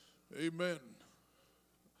Amen.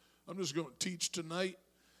 I'm just going to teach tonight.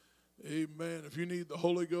 Amen. If you need the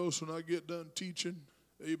Holy Ghost when I get done teaching,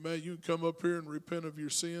 amen, you can come up here and repent of your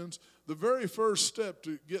sins. The very first step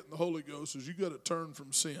to getting the Holy Ghost is you got to turn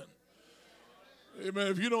from sin. Amen.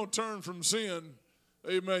 If you don't turn from sin,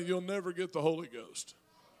 amen, you'll never get the Holy Ghost.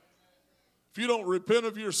 If you don't repent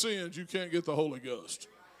of your sins, you can't get the Holy Ghost.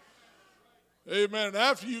 Amen. And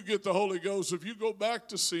after you get the Holy Ghost, if you go back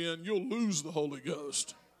to sin, you'll lose the Holy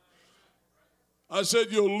Ghost. I said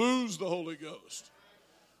you'll lose the Holy Ghost.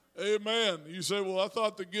 Amen. You say, well, I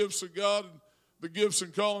thought the gifts of God, the gifts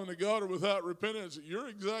and calling of God are without repentance. You're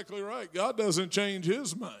exactly right. God doesn't change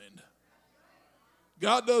his mind.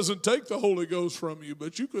 God doesn't take the Holy Ghost from you,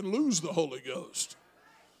 but you can lose the Holy Ghost.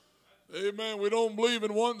 Amen. We don't believe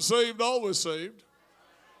in once saved, always saved.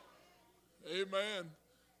 Amen.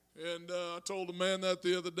 And I told a man that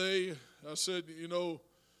the other day. I said,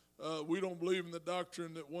 we don't believe in the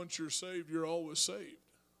doctrine that once you're saved, you're always saved.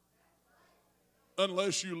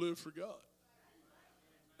 Unless you live for God.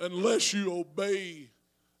 Unless you obey,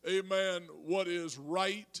 amen, what is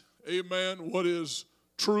right, amen, what is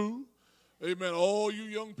true. Amen. All you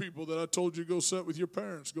young people that I told you go sit with your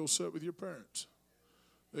parents, go sit with your parents.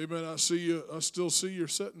 Amen. I still see you're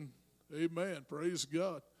sitting. Amen. Praise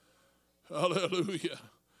God. Hallelujah.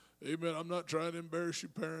 Amen. I'm not trying to embarrass your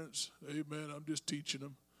parents. Amen. I'm just teaching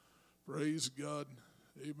them. Praise God.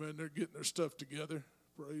 Amen. They're getting their stuff together.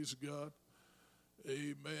 Praise God.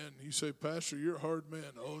 Amen. You say, Pastor, you're a hard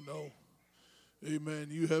man. Oh, no. Amen.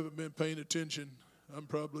 You haven't been paying attention. I'm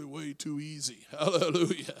probably way too easy.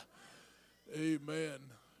 Hallelujah. Amen.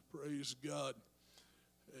 Praise God.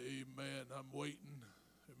 Amen. I'm waiting.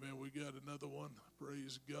 Amen. We got another one.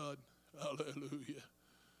 Praise God. Hallelujah.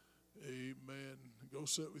 Amen. Go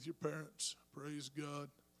sit with your parents. Praise God.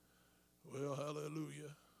 Well,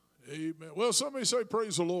 hallelujah. Amen. Well, somebody say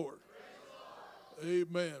praise the Lord. Praise the Lord.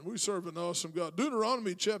 Amen. We serve an awesome God.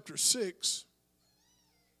 Deuteronomy chapter 6.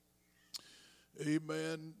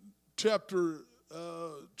 Amen. Chapter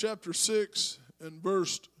 6 and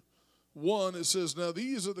verse 1, it says, Now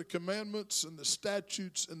these are the commandments and the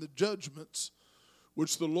statutes and the judgments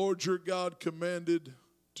which the Lord your God commanded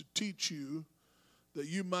to teach you, that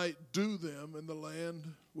you might do them in the land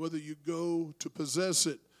whether you go to possess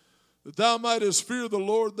it, that thou mightest fear the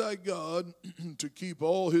Lord thy God, to keep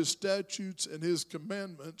all his statutes and his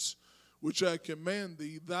commandments, which I command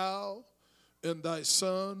thee, thou and thy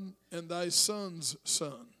son and thy son's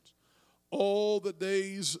sons, all the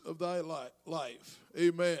days of thy life.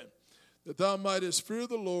 Amen. That thou mightest fear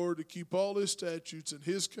the Lord, to keep all his statutes and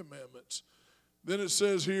his commandments. Then it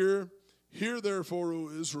says here, Hear therefore, O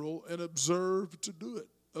Israel, and observe to do it.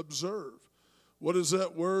 Observe. What does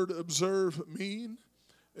that word observe mean?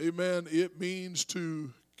 Amen. It means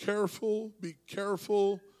to be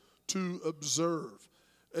careful to observe.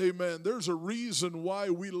 Amen. There's a reason why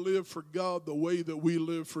we live for God the way that we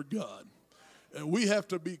live for God. And we have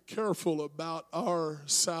to be careful about our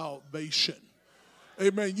salvation.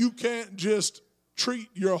 Amen. You can't just treat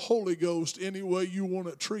your Holy Ghost any way you want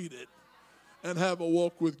to treat it and have a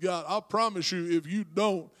walk with God. I promise you, if you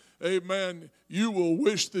don't, amen, you will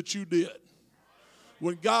wish that you did.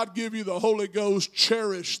 When God give you the Holy Ghost,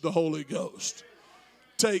 cherish the Holy Ghost.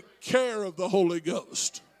 Take care of the Holy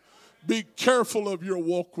Ghost. Be careful of your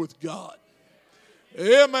walk with God.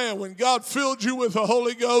 Amen. When God filled you with the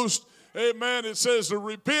Holy Ghost, amen, it says to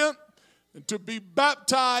repent and to be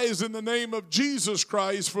baptized in the name of Jesus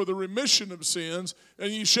Christ for the remission of sins,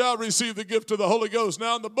 and ye shall receive the gift of the Holy Ghost.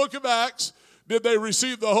 Now, in the book of Acts, did they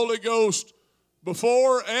receive the Holy Ghost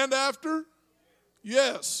before and after?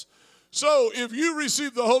 Yes. So, if you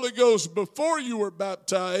received the Holy Ghost before you were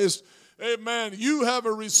baptized, amen, you have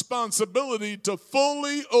a responsibility to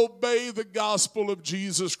fully obey the gospel of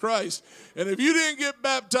Jesus Christ. And if you didn't get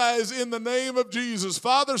baptized in the name of Jesus,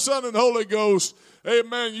 Father, Son, and Holy Ghost,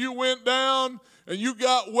 amen, you went down and you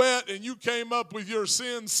got wet and you came up with your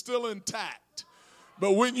sins still intact.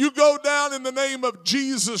 But when you go down in the name of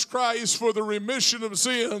Jesus Christ for the remission of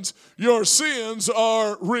sins, your sins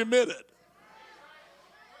are remitted.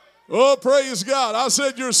 Oh, praise God. I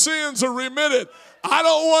said your sins are remitted. I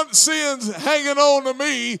don't want sins hanging on to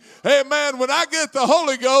me. Amen. When I get the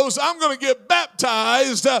Holy Ghost, I'm going to get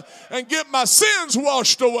baptized and get my sins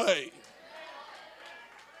washed away.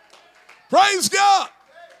 Praise God.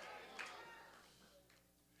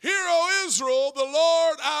 Hear, O Israel, the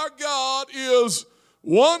Lord our God is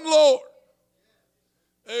one Lord.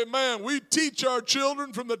 Amen. We teach our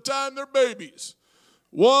children from the time they're babies.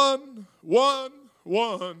 One.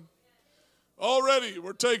 Already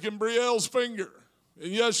we're taking Brielle's finger.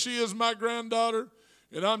 And yes, she is my granddaughter,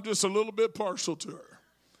 and I'm just a little bit partial to her.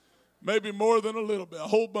 Maybe more than a little bit, a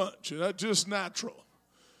whole bunch. And that's just natural.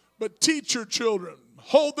 But teach your children.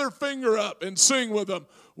 Hold their finger up and sing with them.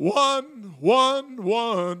 One, one,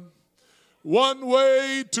 one. One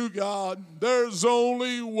way to God. There's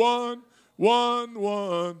only one, one,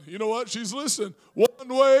 one. You know what? She's listening. One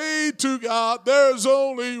way to God. There's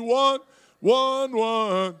only one, one,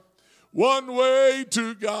 one. One way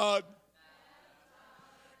to God.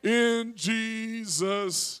 In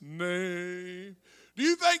Jesus' name. Do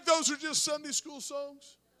you think those are just Sunday school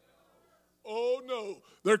songs? Oh, no.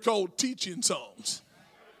 They're called teaching songs.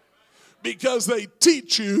 Because they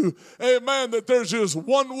teach you, amen, that there's just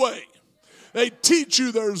one way. They teach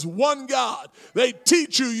you there's one God. They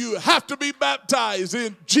teach you you have to be baptized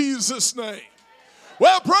in Jesus' name.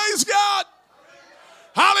 Well, praise God.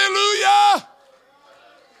 Hallelujah.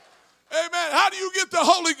 Amen. How do you get the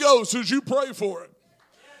Holy Ghost? As you pray for it.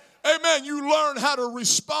 Amen. You learn how to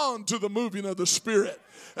respond to the moving of the Spirit.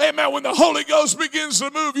 Amen. When the Holy Ghost begins to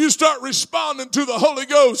move, you start responding to the Holy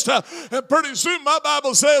Ghost. And pretty soon my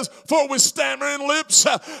Bible says, for with stammering lips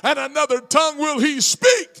and another tongue will he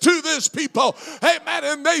speak to this people. Amen.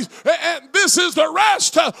 And this is the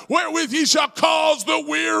rest wherewith ye shall cause the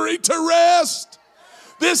weary to rest.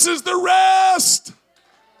 This is the rest.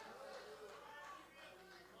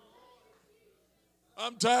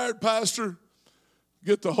 I'm tired, Pastor.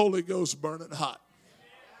 Get the Holy Ghost burning hot.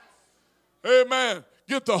 Amen.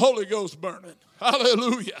 Get the Holy Ghost burning.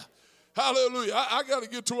 Hallelujah. Hallelujah. I got to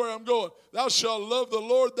get to where I'm going. Thou shalt love the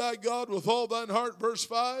Lord thy God with all thine heart, verse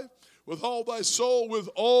 5, with all thy soul, with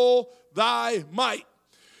all thy might.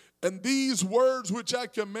 And these words which I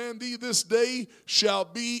command thee this day shall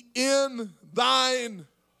be in thine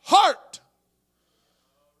heart.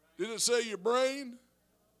 Did it say your brain?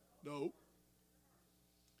 No.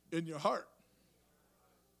 In your heart.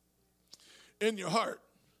 In your heart.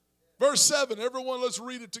 Verse 7, everyone, let's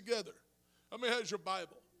read it together. How many has your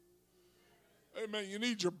Bible? Amen. You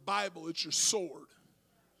need your Bible. It's your sword.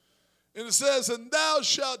 And it says, and thou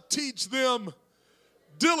shalt teach them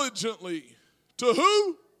diligently. To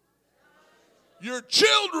who? Your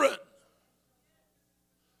children.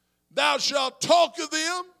 Thou shalt talk of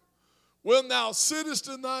them when thou sittest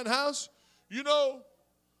in thine house. You know,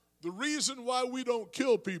 the reason why we don't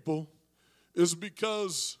kill people is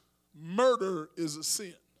because murder is a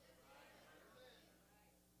sin.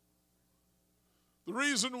 The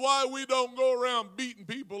reason why we don't go around beating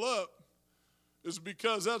people up is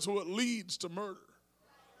because that's what leads to murder.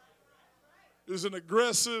 Is an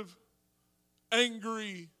aggressive,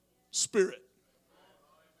 angry spirit.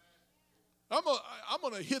 I'm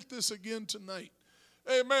going to hit this again tonight.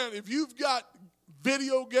 Amen. If you've got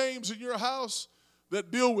video games in your house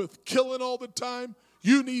that deal with killing all the time,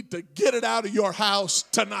 you need to get it out of your house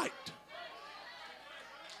tonight.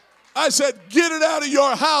 I said, get it out of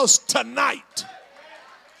your house tonight.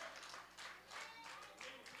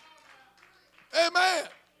 Amen.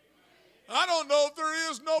 I don't know if there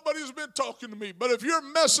is. Nobody's been talking to me. But if you're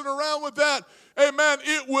messing around with that, amen,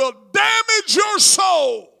 it will damage your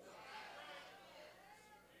soul.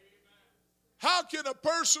 How can a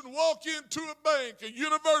person walk into a bank, a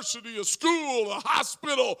university, a school, a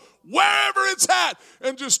hospital, wherever it's at,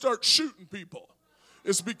 and just start shooting people?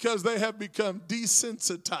 It's because they have become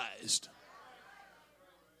desensitized.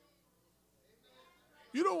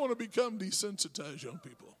 You don't want to become desensitized, young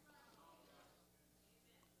people.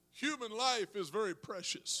 Human life is very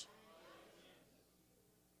precious.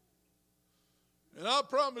 And I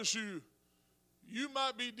promise you, you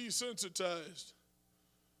might be desensitized,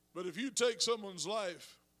 but if you take someone's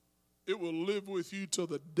life, it will live with you till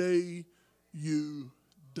the day you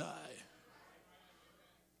die.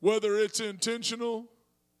 Whether it's intentional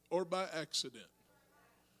or by accident.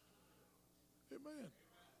 Amen.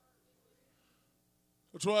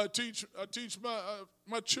 That's why I teach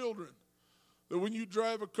my children that when you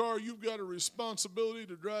drive a car, you've got a responsibility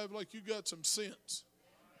to drive like you got some sense.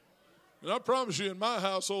 And I promise you, in my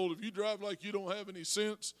household, if you drive like you don't have any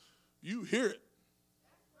sense, you hear it.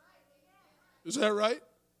 Is that right?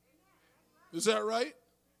 Is that right?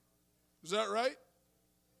 Is that right?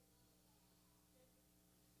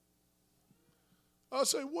 I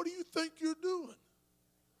say, what do you think you're doing?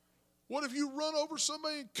 What if you run over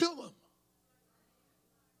somebody and kill them?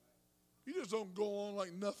 You just don't go on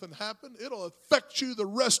like nothing happened. It'll affect you the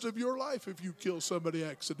rest of your life if you kill somebody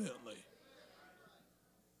accidentally.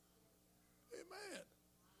 Amen.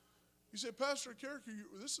 You say, Pastor Karriker,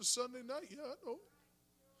 this is Sunday night. Yeah, I know.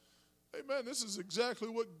 Amen. This is exactly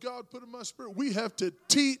what God put in my spirit. We have to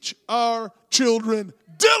teach our children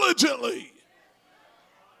diligently.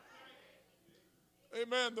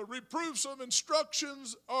 Amen. The reproofs of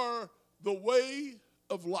instructions are the way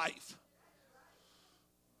of life.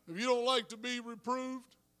 If you don't like to be reproved,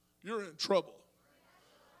 you're in trouble.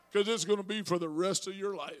 Because it's going to be for the rest of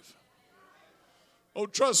your life. Oh,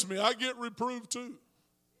 trust me, I get reproved too.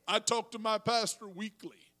 I talk to my pastor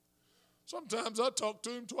weekly. Sometimes I talk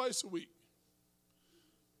to him twice a week.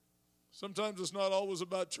 Sometimes it's not always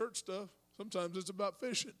about church stuff. Sometimes it's about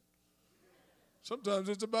fishing. Sometimes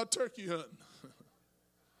it's about turkey hunting.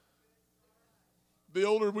 The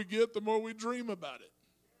older we get, the more we dream about it.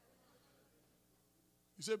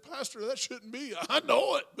 He said, Pastor, that shouldn't be. I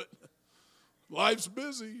know it, but life's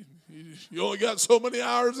busy. You only got so many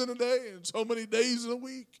hours in a day and so many days in a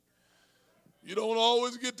week. You don't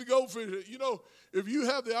always get to go fishing. You know, if you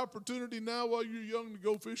have the opportunity now while you're young to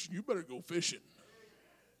go fishing, you better go fishing.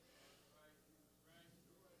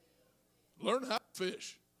 Learn how to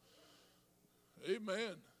fish.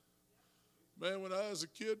 Amen. Man, when I was a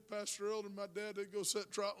kid, Pastor Earl and my dad, they'd go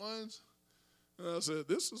set trot lines. And I said,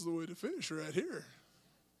 this is the way to fish right here.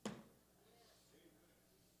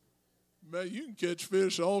 Man, you can catch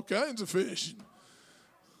fish, all kinds of fish.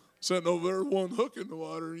 Sitting over there with one hook in the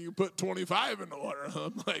water, and you put 25 in the water.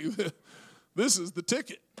 I'm like, this is the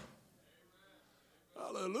ticket.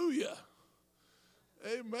 Hallelujah.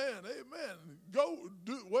 Amen. Amen. Go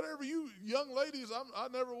do whatever you young ladies. I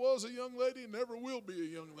never was a young lady, never will be a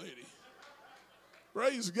young lady.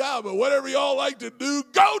 Praise God. But whatever y'all like to do,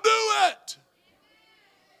 go do it.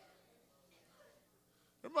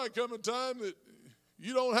 There might come a time that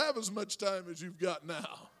you don't have as much time as you've got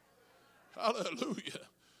now. Hallelujah.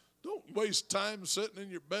 Don't waste time sitting in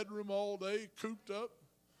your bedroom all day, cooped up.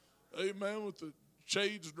 Amen. With the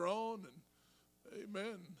shades drawn. And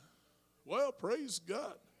amen. Well, praise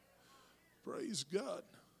God. Praise God.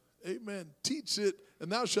 Amen. Teach it,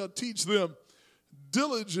 and thou shalt teach them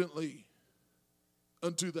diligently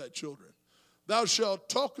unto thy children. Thou shalt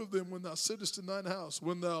talk of them when thou sittest in thine house,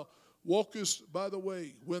 when thou walkest by the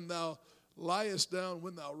way, when thou liest down,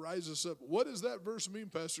 when thou risest up. What does that verse mean,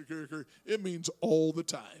 Pastor Karriker? It means all the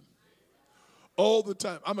time. All the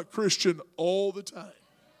time. I'm a Christian all the time.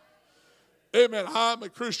 Amen. I'm a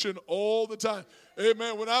Christian all the time.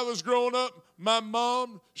 Amen. When I was growing up, my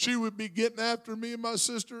mom, she would be getting after me and my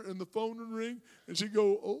sister, and the phone would ring, and she'd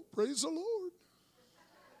go, oh, praise the Lord.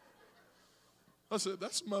 I said,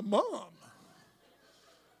 that's my mom.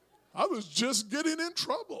 I was just getting in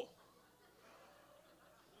trouble.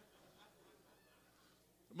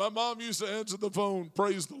 My mom used to answer the phone,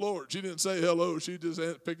 praise the Lord. She didn't say hello. She just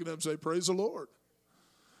pick it up and say, praise the Lord.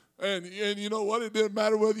 And you know what? It didn't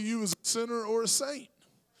matter whether you was a sinner or a saint.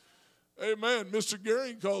 Amen. Mr.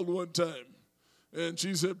 Garing called one time, and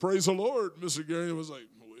she said, praise the Lord. Mr. Garing was like,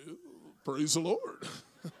 well, praise the Lord.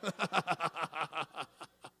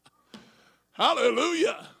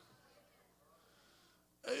 Hallelujah.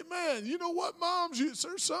 Amen. You know what, moms?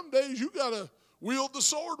 There's some days you got to wield the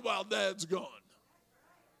sword while dad's gone.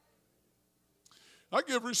 I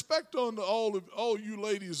give respect on to all you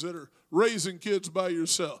ladies that are raising kids by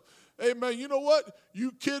yourself. Amen. You know what?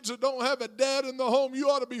 You kids that don't have a dad in the home, you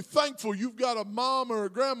ought to be thankful you've got a mom or a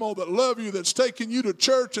grandma that love you, that's taking you to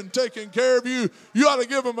church and taking care of you. You ought to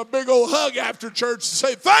give them a big old hug after church and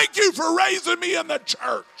say, thank you for raising me in the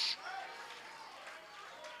church.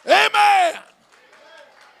 Amen.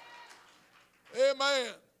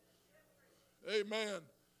 Amen. Amen.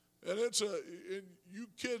 And you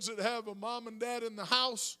kids that have a mom and dad in the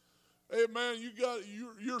house, amen,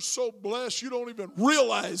 you're so blessed you don't even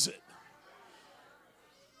realize it.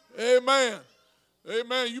 Amen.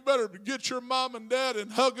 Amen. You better get your mom and dad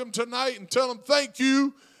and hug them tonight and tell them thank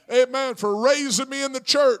you, amen, for raising me in the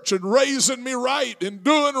church and raising me right and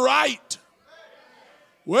doing right.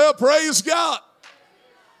 Well, praise God.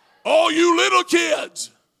 All you little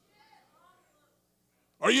kids,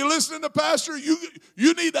 are you listening to Pastor? You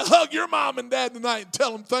need to hug your mom and dad tonight and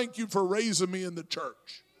tell them thank you for raising me in the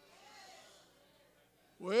church.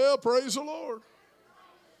 Well, praise the Lord.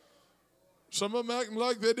 Some of them acting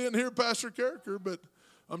like they didn't hear Pastor Karriker, but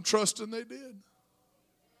I'm trusting they did.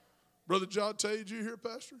 Brother John Tay, did you hear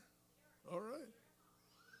Pastor? All right.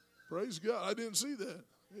 Praise God. I didn't see that.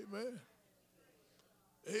 Amen.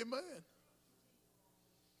 Amen.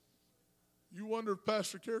 You wonder if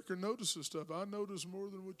Pastor Karriker notices stuff. I notice more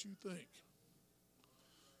than what you think.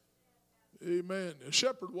 Amen. A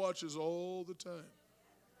shepherd watches all the time.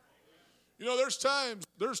 You know, there's times.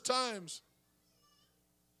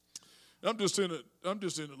 I'm just in a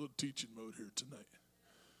little teaching mode here tonight.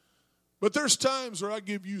 But there's times where I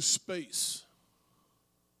give you space.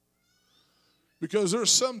 Because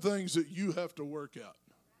there's some things that you have to work out.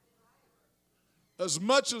 As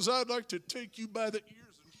much as I'd like to take you by the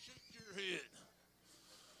ears and shake your head.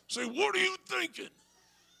 Say, what are you thinking?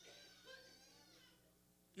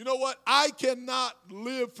 You know what? I cannot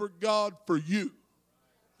live for God for you.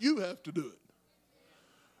 You have to do it.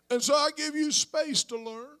 And so I give you space to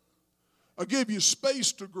learn. I give you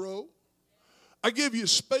space to grow. I give you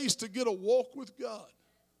space to get a walk with God.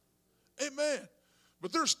 Amen.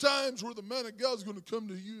 But there's times where the man of God's going to come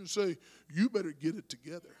to you and say, you better get it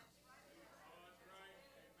together.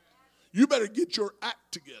 You better get your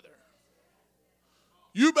act together.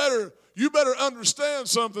 You better understand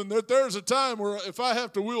something, that there's a time where if I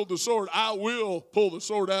have to wield the sword, I will pull the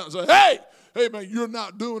sword out and say, hey man, you're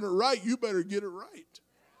not doing it right. You better get it right.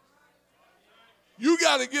 You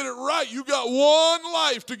got to get it right. You got one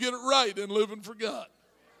life to get it right in living for God.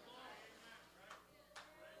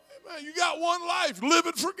 Amen. You got one life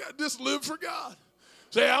living for God. Just live for God.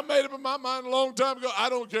 Say, I made up in my mind a long time ago. I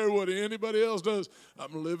don't care what anybody else does.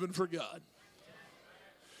 I'm living for God.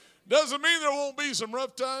 Doesn't mean there won't be some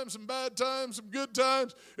rough times, some bad times, some good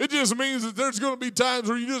times. It just means that there's going to be times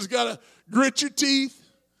where you just got to grit your teeth.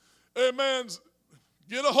 Amen.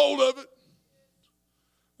 Get a hold of it.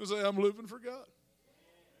 And say, I'm living for God.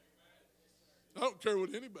 I don't care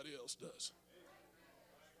what anybody else does.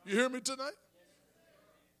 You hear me tonight?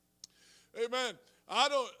 Amen.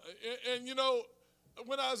 And you know,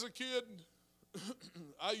 when I was a kid,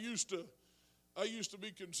 I used to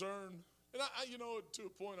be concerned, and I you know, to a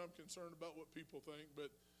point I'm concerned about what people think,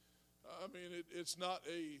 but I mean, it's not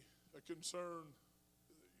a concern.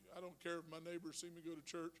 I don't care if my neighbors see me go to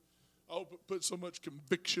church. I'll put so much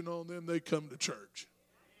conviction on them, they come to church.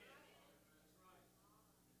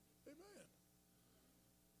 Amen.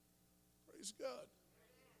 Praise God.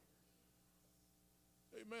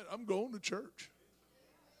 Amen. I'm going to church.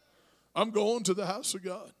 I'm going to the house of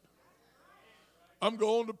God. I'm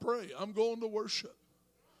going to pray. I'm going to worship.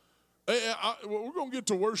 We're going to get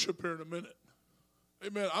to worship here in a minute.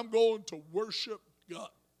 Amen. I'm going to worship God.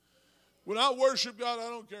 When I worship God, I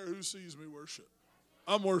don't care who sees me worship.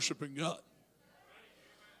 I'm worshiping God.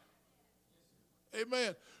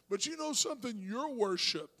 Amen. But you know something? Your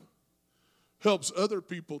worship helps other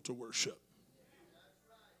people to worship.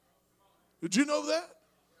 Did you know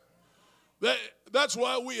that? That's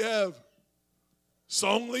why we have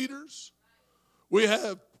song leaders. We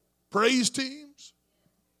have praise teams.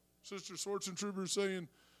 Sister Schwartzentruber is saying,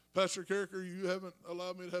 Pastor Karriker, you haven't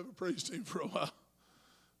allowed me to have a praise team for a while.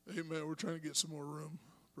 Amen. We're trying to get some more room.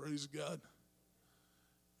 Praise God.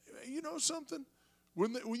 Amen. You know something?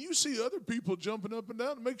 When you see other people jumping up and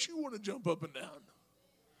down, it makes you want to jump up and down.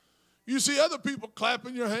 You see other people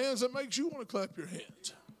clapping your hands, it makes you want to clap your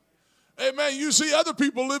hands. Amen. You see other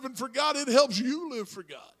people living for God, it helps you live for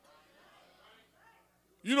God.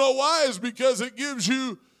 You know why? It's because it gives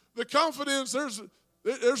you the confidence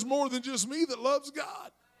there's more than just me that loves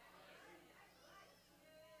God.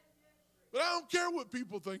 But I don't care what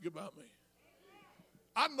people think about me.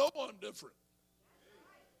 I know I'm different.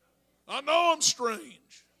 I know I'm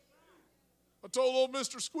strange. I told old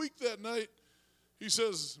Mr. Squeak that night, he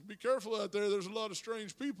says, be careful out there. There's a lot of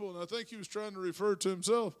strange people. And I think he was trying to refer to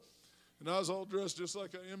himself. And I was all dressed just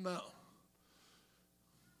like I am now.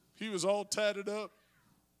 He was all tatted up.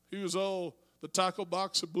 He was all, the tackle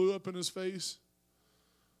box that blew up in his face.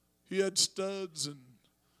 He had studs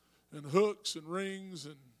and hooks and rings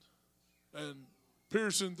and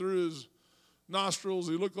piercing through his nostrils.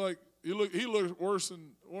 He looked worse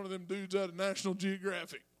than one of them dudes out of National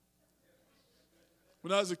Geographic.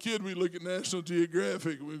 When I was a kid, we'd look at National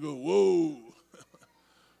Geographic and we'd go, whoa,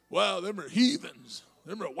 wow, them are heathens.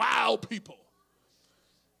 Them are wild people.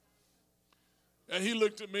 And he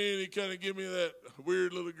looked at me and he kind of gave me that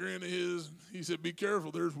weird little grin of his. He said, be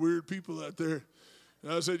careful, there's weird people out there.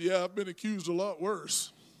 And I said, yeah, I've been accused a lot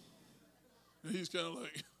worse. And he's kind of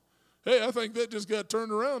like, hey, I think that just got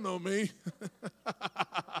turned around on me.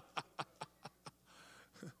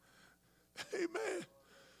 Amen.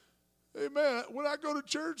 Amen. When I go to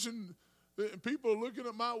church and people are looking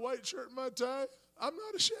at my white shirt and my tie, I'm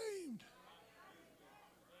not ashamed.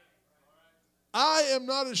 I am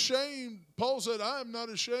not ashamed. Paul said, I am not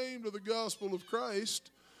ashamed of the gospel of Christ,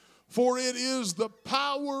 for it is the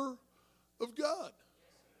power of God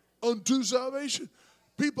unto salvation.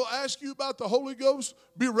 People ask you about the Holy Ghost,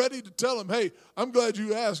 be ready to tell them, hey, I'm glad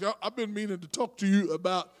you asked. I've been meaning to talk to you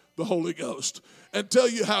about the Holy Ghost and tell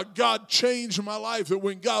you how God changed my life, that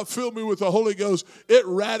when God filled me with the Holy Ghost, it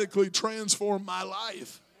radically transformed my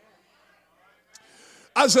life.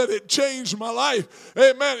 I said it changed my life.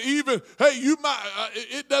 Amen. Even, hey,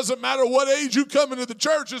 it doesn't matter what age you come into the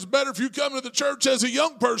church. It's better if you come to the church as a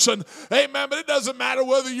young person. Amen. But it doesn't matter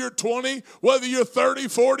whether you're 20, whether you're 30,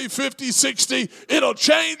 40, 50, 60. It'll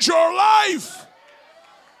change your life.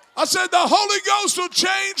 I said the Holy Ghost will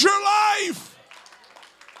change your life.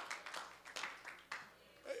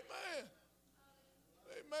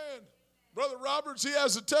 Amen. Brother Roberts, he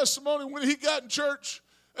has a testimony when he got in church,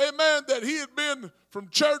 amen, that he had been from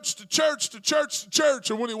church to church to church to church.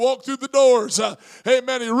 And when he walked through the doors,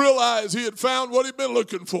 amen, he realized he had found what he'd been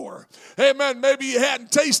looking for. Amen. Maybe he hadn't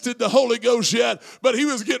tasted the Holy Ghost yet, but he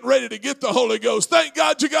was getting ready to get the Holy Ghost. Thank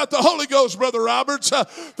God you got the Holy Ghost, Brother Roberts.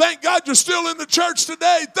 Thank God you're still in the church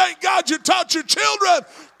today. Thank God you taught your children.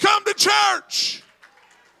 Come to church.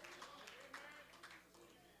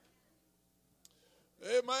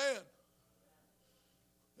 Amen.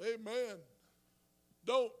 Amen.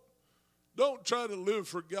 Don't try to live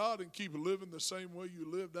for God and keep living the same way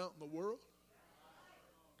you lived out in the world.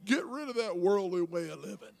 Get rid of that worldly way of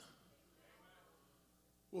living.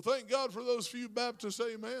 Well, thank God for those few Baptist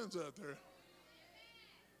amens out there.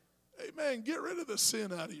 Amen. Get rid of the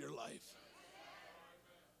sin out of your life.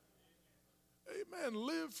 Amen.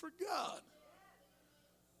 Live for God.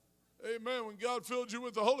 Amen. When God filled you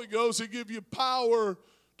with the Holy Ghost, He gave you power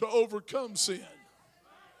to overcome sin.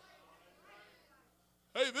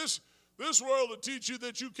 Hey, this world will teach you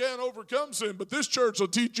that you can't overcome sin, but this church will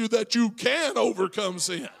teach you that you can overcome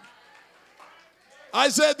sin. I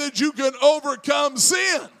said that you can overcome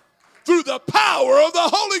sin through the power of the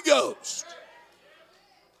Holy Ghost.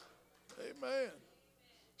 Amen.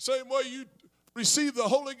 Same way you receive the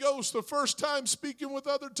Holy Ghost the first time speaking with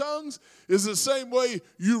other tongues is the same way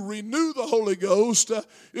you renew the Holy Ghost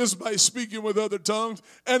is by speaking with other tongues,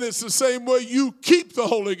 and it's the same way you keep the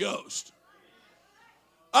Holy Ghost.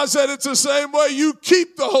 I said it's the same way you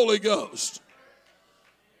keep the Holy Ghost.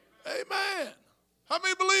 Amen. How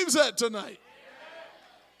many believes that tonight?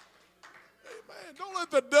 Amen. Don't let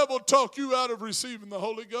the devil talk you out of receiving the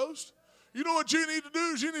Holy Ghost. You know what you need to do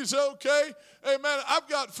is you need to say, okay, amen, I've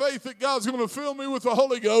got faith that God's going to fill me with the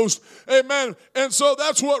Holy Ghost. Amen. And so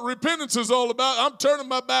that's what repentance is all about. I'm turning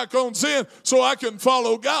my back on sin so I can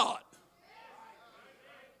follow God.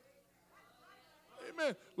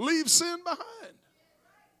 Amen. Leave sin behind.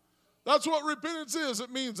 That's what repentance is. It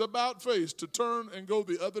means about face, to turn and go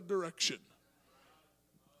the other direction.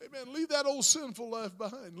 Amen. Leave that old sinful life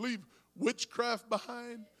behind. Leave witchcraft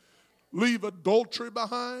behind. Leave adultery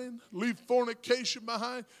behind. Leave fornication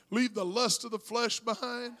behind. Leave the lust of the flesh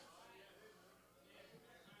behind.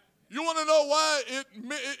 You want to know why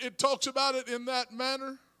it talks about it in that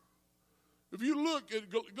manner? If you look,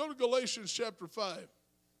 go to Galatians chapter 5.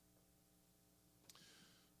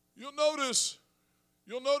 You'll notice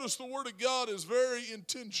the Word of God is very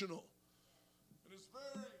intentional. And it's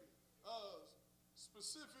very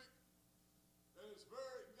specific. And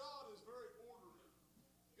God is very orderly.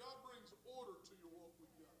 God brings order to your walk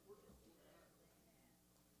with God.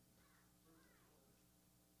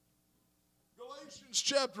 Galatians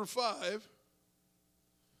chapter 5.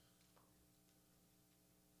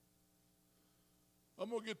 I'm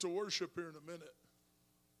going to get to worship here in a minute.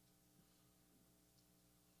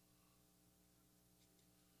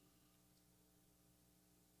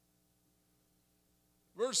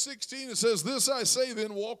 Verse 16, it says, "This I say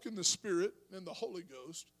then, walk in the Spirit and the Holy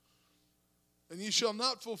Ghost, and ye shall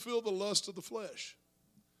not fulfill the lust of the flesh.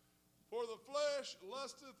 For the flesh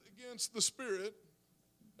lusteth against the Spirit,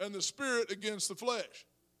 and the Spirit against the flesh."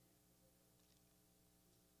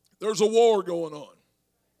 There's a war going on.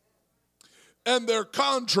 And they're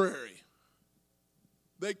contrary.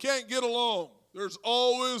 They can't get along. There's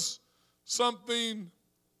always something,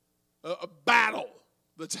 a battle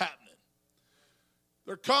that's happening.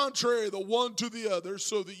 They're contrary the one to the other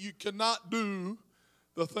so that you cannot do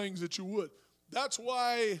the things that you would. That's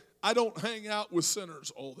why I don't hang out with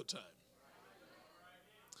sinners all the time.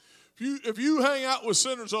 If you hang out with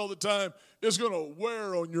sinners all the time, it's going to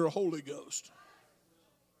wear on your Holy Ghost.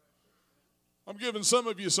 I'm giving some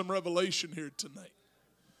of you some revelation here tonight.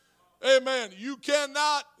 Amen. You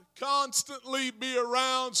cannot constantly be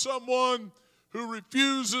around someone who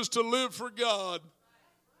refuses to live for God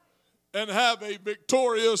and have a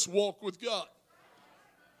victorious walk with God.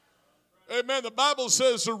 Amen. The Bible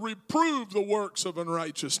says to reprove the works of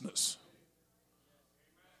unrighteousness.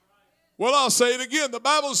 Well, I'll say it again. The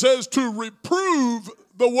Bible says to reprove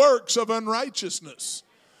the works of unrighteousness.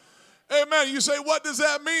 Amen. You say, what does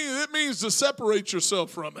that mean? It means to separate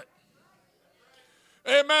yourself from it.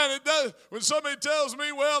 Amen. It does. When somebody tells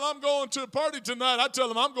me, well, I'm going to a party tonight, I tell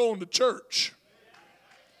them I'm going to church.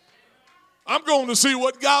 I'm going to see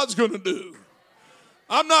what God's going to do.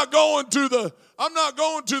 I'm not going to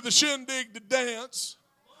the shindig to dance.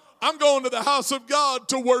 I'm going to the house of God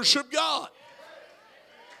to worship God.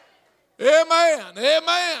 Amen.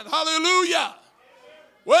 Amen. Hallelujah.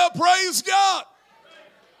 Well, praise God.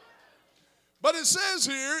 But it says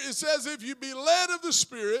here, if you be led of the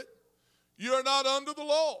Spirit, you are not under the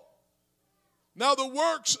law. Now the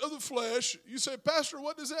works of the flesh, you say, Pastor,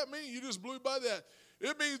 what does that mean? You just blew by that.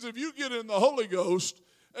 It means if you get in the Holy Ghost,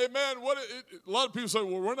 amen, a lot of people say,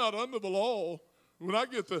 well, we're not under the law. When I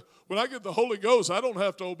get the Holy Ghost, I don't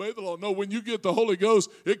have to obey the law. No, when you get the Holy Ghost,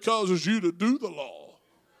 it causes you to do the law.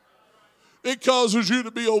 It causes you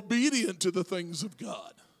to be obedient to the things of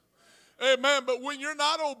God. Amen. But when you're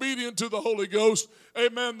not obedient to the Holy Ghost,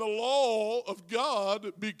 amen, the law of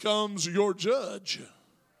God becomes your judge.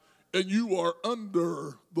 And you are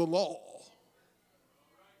under the law.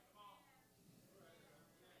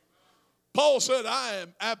 Paul said, I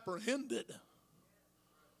am apprehended.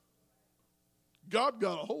 God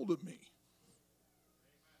got a hold of me.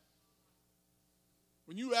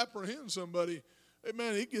 When you apprehend somebody,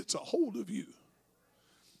 amen, he gets a hold of you.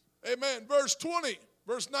 Amen. Verse 20,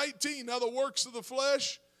 verse 19, now the works of the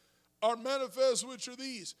flesh are manifest, which are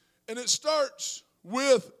these. And it starts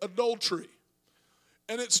with adultery.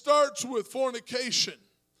 And it starts with fornication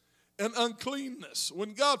and uncleanness.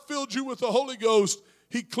 When God filled you with the Holy Ghost,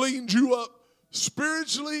 he cleaned you up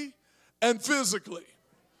spiritually and physically.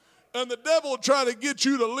 And the devil will try to get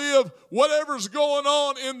you to live whatever's going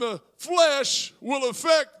on in the flesh will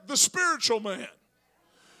affect the spiritual man.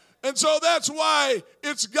 And so that's why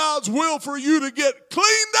it's God's will for you to get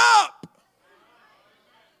cleaned up.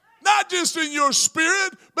 Not just in your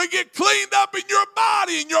spirit, but get cleaned up in your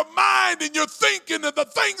body, in your mind, in your thinking, and the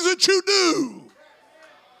things that you do.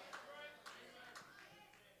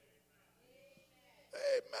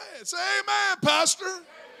 Amen. Say amen, Pastor.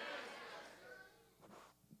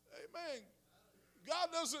 Amen. God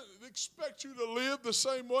doesn't expect you to live the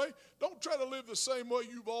same way. Don't try to live the same way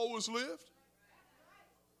you've always lived.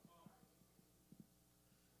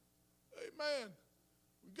 Amen.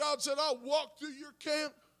 God said, I'll walk through your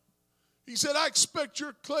camp. He said, I expect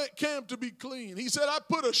your camp to be clean. He said, I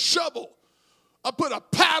put a shovel, I put a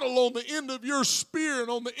paddle on the end of your spear and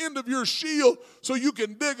on the end of your shield so you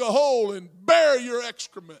can dig a hole and bury your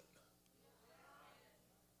excrement.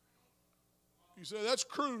 You say, that's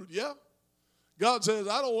crude, yeah? God says,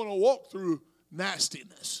 I don't want to walk through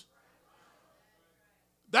nastiness.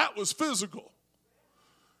 That was physical.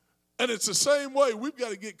 And it's the same way. We've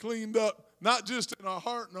got to get cleaned up, not just in our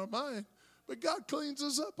heart and our mind, but God cleans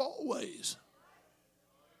us up always.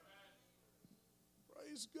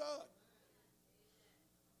 Praise God.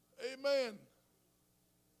 Amen.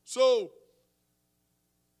 So,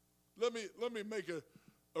 let me make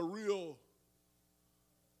a real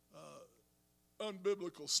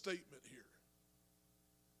unbiblical statement here.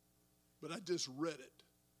 But I just read it.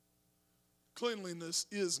 Cleanliness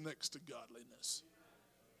is next to godliness.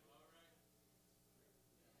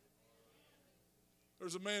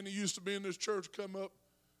 There's a man who used to be in this church come up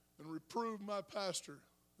and reprove my pastor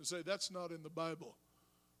and say, that's not in the Bible.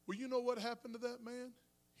 Well, you know what happened to that man?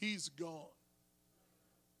 He's gone.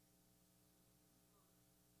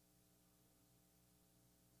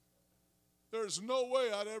 There's no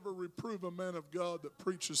way I'd ever reprove a man of God that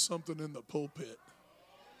preaches something in the pulpit.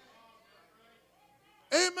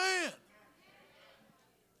 Amen.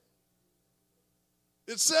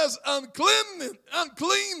 It says uncleanness.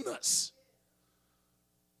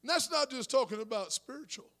 And that's not just talking about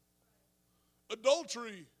spiritual.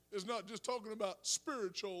 Adultery is not just talking about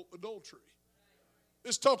spiritual adultery.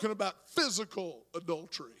 It's talking about physical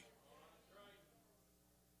adultery.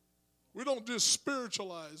 We don't just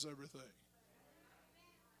spiritualize everything.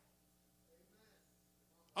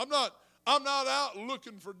 I'm not out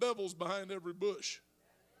looking for devils behind every bush.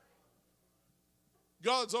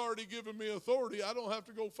 God's already given me authority. I don't have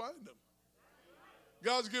to go find them.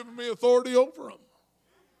 God's given me authority over them.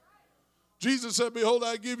 Jesus said, behold,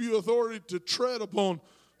 I give you authority to tread upon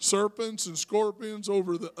serpents and scorpions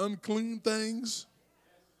over the unclean things.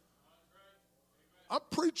 I'm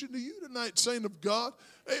preaching to you tonight, saint of God.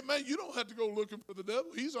 Amen. You don't have to go looking for the devil.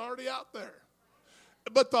 He's already out there.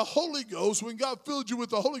 But the Holy Ghost, when God filled you with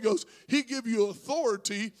the Holy Ghost, he give you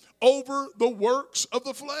authority over the works of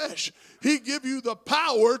the flesh. He give you the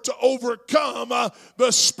power to overcome the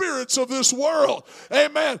spirits of this world.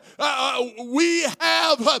 Amen. We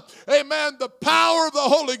have, amen, the power of the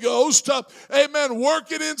Holy Ghost, amen,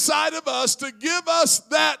 working inside of us to give us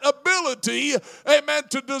that ability, amen,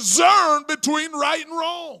 to discern between right and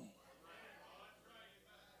wrong.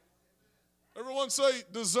 Everyone say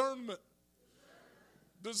discernment.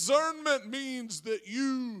 Discernment means that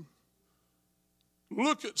you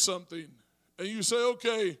look at something and you say,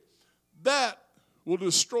 okay, that will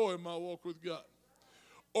destroy my walk with God.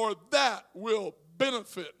 Or that will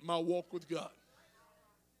benefit my walk with God.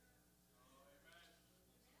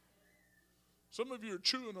 Some of you are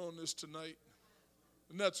chewing on this tonight,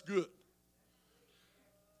 and that's good.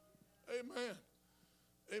 Amen.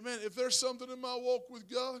 Amen. If there's something in my walk with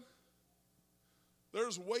God,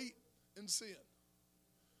 there's weight in sin.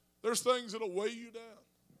 There's things that'll weigh you down.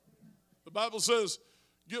 The Bible says,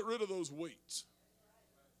 get rid of those weights.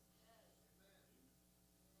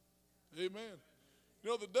 Amen. You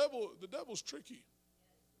know, the devil's tricky.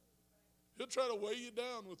 He'll try to weigh you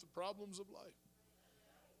down with the problems of life.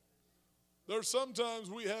 There's sometimes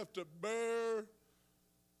we have to bear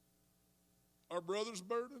our brother's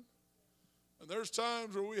burden, and there's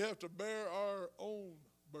times where we have to bear our own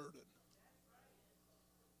burden.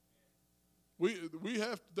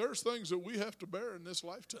 There's things that we have to bear in this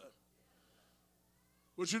lifetime.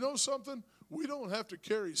 But you know something? We don't have to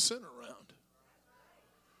carry sin around.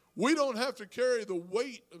 We don't have to carry the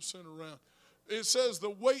weight of sin around. It says the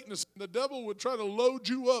weightness. The devil would try to load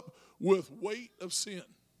you up with weight of sin.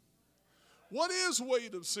 What is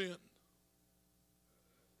weight of sin?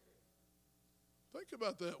 Think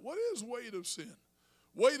about that. What is weight of sin?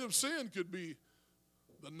 Weight of sin could be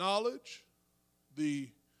the knowledge, the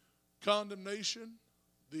condemnation,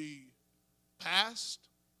 the past.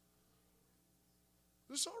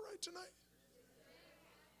 Is this all right tonight?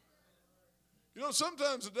 You know,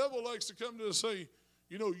 sometimes the devil likes to come to us and say,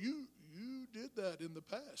 you know, you did that in the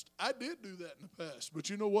past. I did do that in the past. But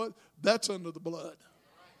you know what? That's under the blood.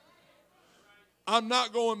 I'm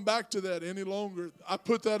not going back to that any longer. I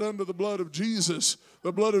put that under the blood of Jesus.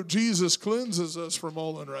 The blood of Jesus cleanses us from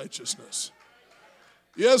all unrighteousness.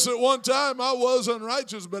 Yes, at one time I was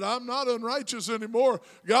unrighteous, but I'm not unrighteous anymore.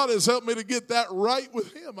 God has helped me to get that right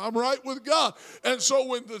with Him. I'm right with God. And so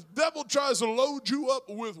when the devil tries to load you up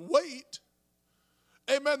with weight,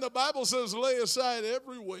 amen, the Bible says lay aside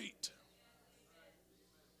every weight.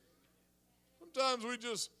 Sometimes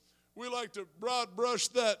we like to broad brush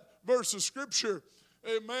that verse of Scripture,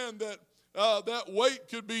 amen, that weight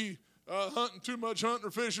could be too much hunting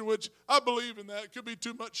or fishing, which I believe in that. It could be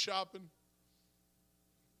too much shopping.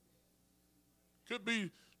 Could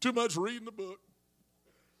be too much reading a book.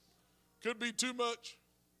 Could be too much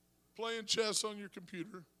playing chess on your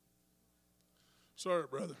computer. Sorry,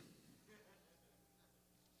 brother.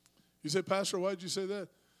 You say, Pastor, why did you say that?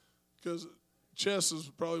 Because chess is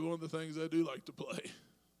probably one of the things I do like to play.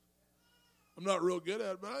 I'm not real good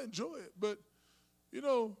at it, but I enjoy it. But, you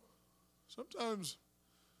know, sometimes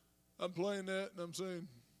I'm playing that and I'm saying,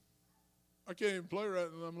 I can't even play right.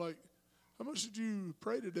 And I'm like, how much did you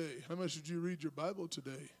pray today? How much did you read your Bible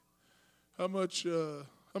today? How much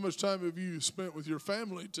time have you spent with your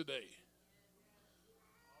family today?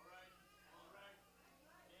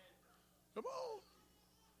 Come on.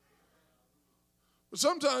 But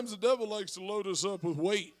sometimes the devil likes to load us up with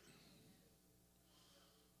weight.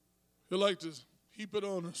 He likes to heap it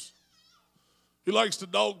on us. He likes to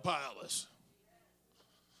dogpile us.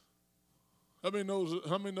 How many knows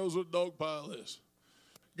what a dogpile is?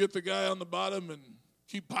 Get the guy on the bottom and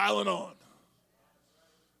keep piling on.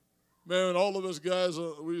 Man, all of us guys,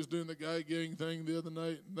 we was doing the guy gang thing the other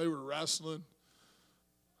night, and they were wrestling.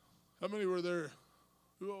 How many were there?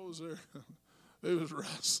 Who all was there? They was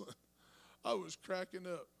wrestling. I was cracking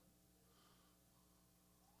up.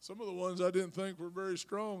 Some of the ones I didn't think were very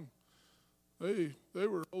strong, they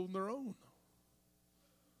were holding their own.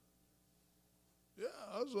 Yeah,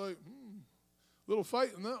 I was like, little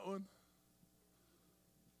fight in that one.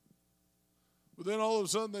 But then all of a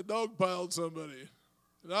sudden they dogpiled somebody.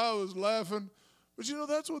 And I was laughing. But you know,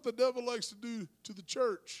 that's what the devil likes to do to the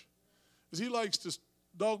church, is he likes to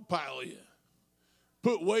dogpile you,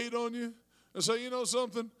 put weight on you, and say, you know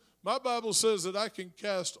something? My Bible says that I can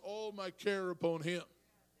cast all my care upon Him.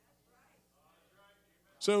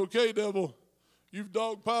 Say, okay, devil, you've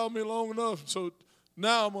dogpiled me long enough. So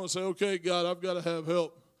now I'm going to say, okay, God, I've got to have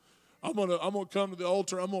help. I'm going to come to the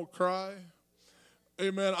altar. I'm going to cry.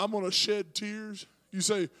 Amen. I'm going to shed tears. You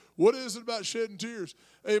say, what is it about shedding tears?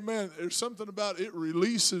 Amen. There's something about it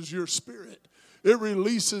releases your spirit. It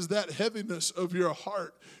releases that heaviness of your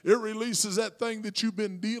heart. It releases that thing that you've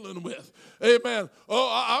been dealing with. Amen.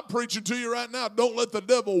 Oh, I'm preaching to you right now. Don't let the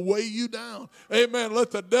devil weigh you down. Amen. Let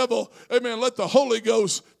the Holy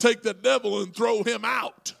Ghost take the devil and throw him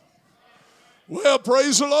out. Well,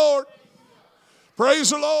 praise the Lord. Praise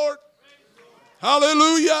the Lord.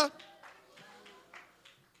 Hallelujah.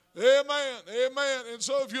 Amen. Amen. And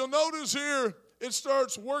so if you'll notice here, it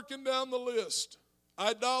starts working down the list.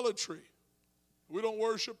 Idolatry. We don't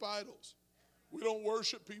worship idols. We don't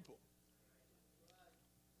worship people.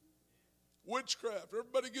 Witchcraft.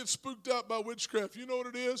 Everybody gets spooked out by witchcraft. You know what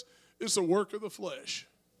it is? It's a work of the flesh.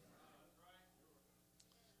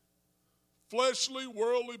 Fleshly,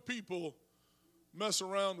 worldly people mess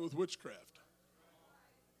around with witchcraft.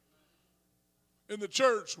 In the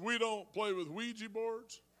church, we don't play with Ouija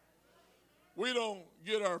boards. We don't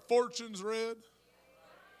get our fortunes read.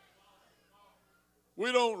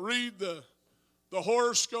 We don't read the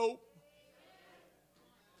horoscope.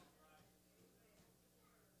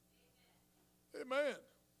 Amen.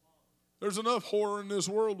 There's enough horror in this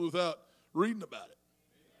world without reading about it.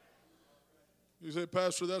 You say,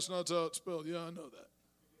 Pastor, that's not how it's spelled. Yeah, I know that.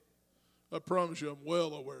 I promise you, I'm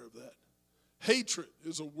well aware of that. Hatred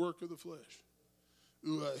is a work of the flesh.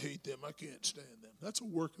 Ooh, I hate them. I can't stand them. That's a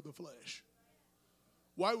work of the flesh.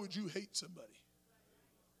 Why would you hate somebody?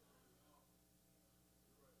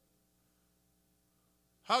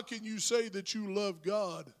 How can you say that you love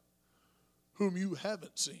God whom you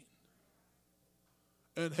haven't seen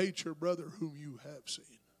and hate your brother whom you have seen?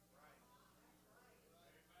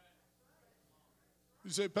 You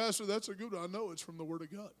say, Pastor, that's a good one. I know it's from the Word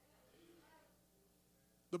of God.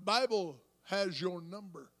 The Bible has your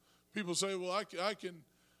number. People say, well, I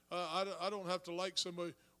don't have to like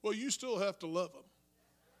somebody. Well, you still have to love them.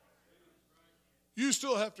 You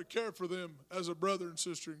still have to care for them as a brother and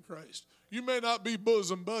sister in Christ. You may not be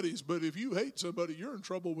bosom buddies, but if you hate somebody, you're in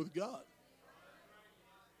trouble with God.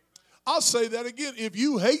 I'll say that again. If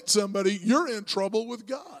you hate somebody, you're in trouble with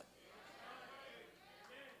God.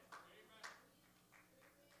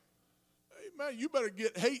 Amen. You better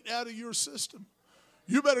get hate out of your system.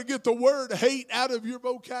 You better get the word hate out of your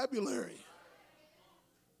vocabulary.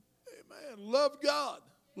 Amen. Love God.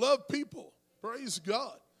 Love people. Praise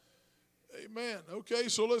God. Amen. Okay,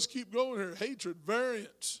 so let's keep going here. Hatred,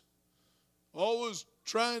 variance. Always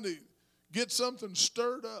trying to get something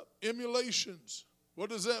stirred up. Emulations. What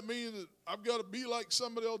does that mean? That I've got to be like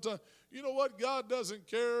somebody all the time. You know what? God doesn't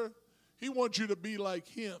care. He wants you to be like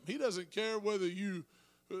Him. He doesn't care whether you...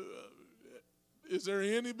 is there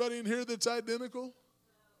anybody in here that's identical?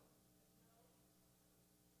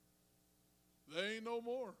 They ain't no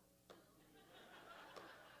more.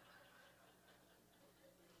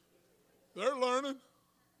 They're learning.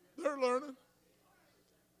 They're learning.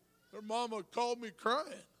 Their mama called me crying.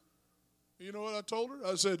 You know what I told her?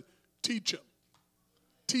 I said, teach them.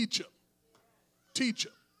 Teach them. Teach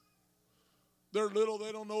them. They're little.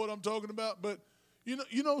 They don't know what I'm talking about. But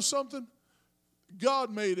you know something? God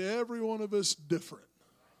made every one of us different.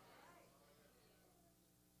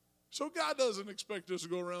 So God doesn't expect us to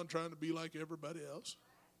go around trying to be like everybody else.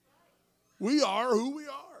 We are who we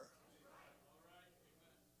are.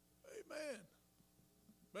 Amen.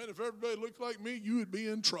 Man, if everybody looked like me, you would be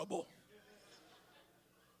in trouble.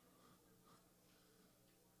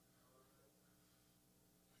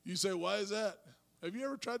 You say, why is that? Have you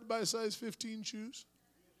ever tried to buy a size 15 shoes?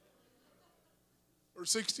 Or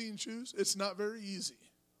 16 shoes? It's not very easy.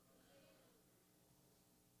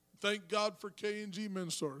 Thank God for K&G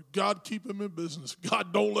Men's Store. God, keep them in business.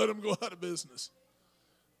 God, don't let them go out of business.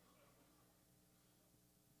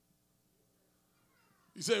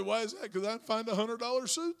 You say, why is that? Because I find a $100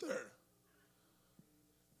 suit there.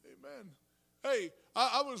 Amen. Hey,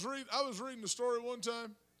 I was reading a story one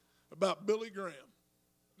time about Billy Graham.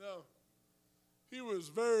 Now, he was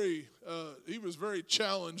very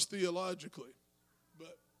challenged theologically,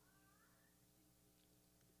 but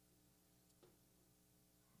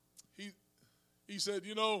he said,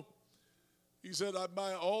 I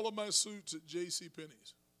buy all of my suits at J.C.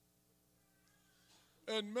 Penney's.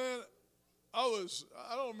 And man, I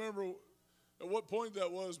don't remember at what point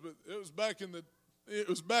that was, but it was back in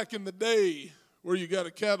the day where you got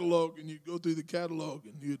a catalog and you'd go through the catalog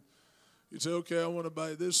and you'd say, okay, I want to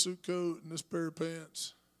buy this suit coat and this pair of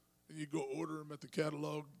pants, and you go order them at the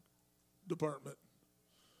catalog department.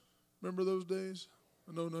 Remember those days?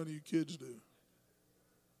 I know none of you kids do.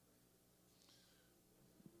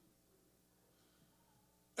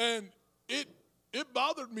 And it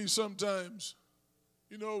bothered me sometimes,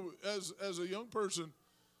 as a young person.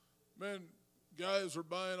 Man, guys were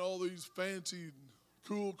buying all these fancy,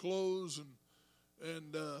 cool clothes,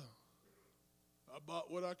 and I bought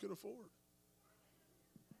what I could afford.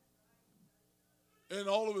 And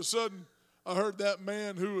all of a sudden, I heard that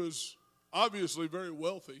man who was obviously very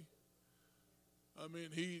wealthy. I mean,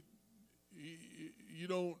 you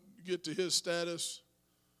don't get to his status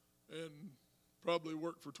and probably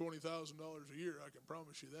work for $20,000 a year. I can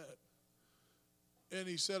promise you that. And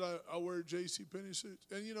he said, I wear J.C. Penney suits.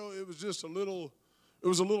 And, it was just a little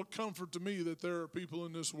comfort to me that there are people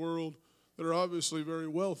in this world that are obviously very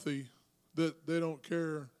wealthy that they don't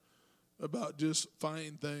care about just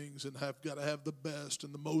fine things and have got to have the best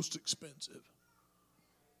and the most expensive.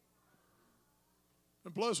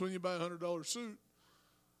 And plus, when you buy a $100 suit,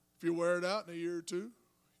 if you wear it out in a year or two,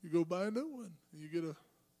 you go buy a new one and you get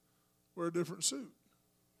wear a different suit.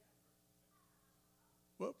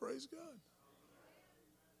 Well, praise God.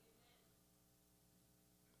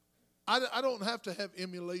 I don't have to have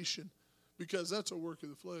emulation because that's a work of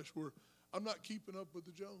the flesh where I'm not keeping up with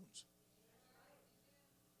the Jones.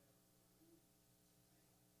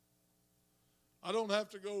 I don't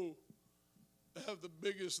have to go have the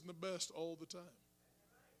biggest and the best all the time.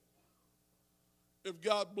 If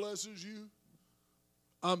God blesses you,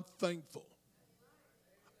 I'm thankful.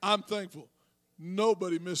 I'm thankful.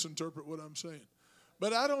 Nobody misinterpret what I'm saying.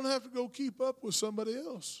 But I don't have to go keep up with somebody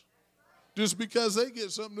else. Just because they get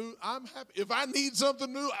something new, I'm happy. If I need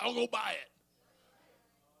something new, I'll go buy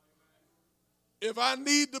it. If I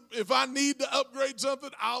need to upgrade something,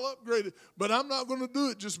 I'll upgrade it. But I'm not going to do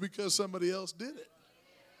it just because somebody else did it.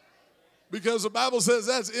 Because the Bible says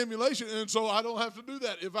that's emulation, and so I don't have to do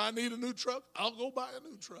that. If I need a new truck, I'll go buy a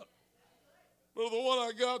new truck. But the one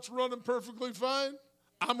I got's running perfectly fine,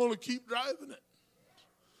 I'm going to keep driving it.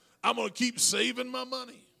 I'm going to keep saving my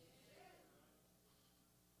money.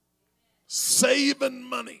 Saving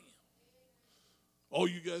money. All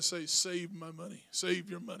you guys say, save my money. Save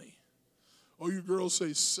your money. All you girls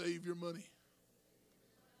say, save your money.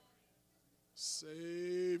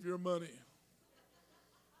 Save your money.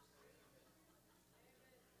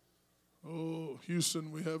 Oh,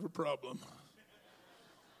 Houston, we have a problem.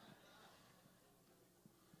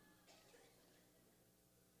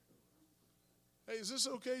 Hey, is this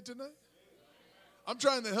okay tonight? I'm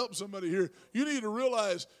trying to help somebody here. You need to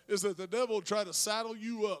realize is that the devil will try to saddle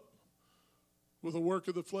you up with a work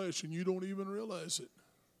of the flesh, and you don't even realize it.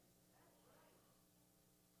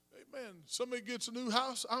 Amen. Somebody gets a new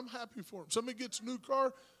house, I'm happy for them. Somebody gets a new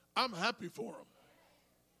car, I'm happy for them.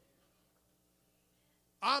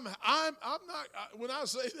 I'm not, when I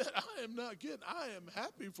say that, I am not kidding. I am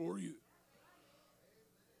happy for you.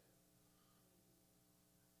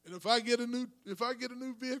 And if I get a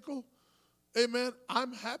new vehicle, amen,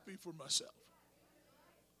 I'm happy for myself.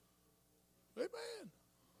 Amen.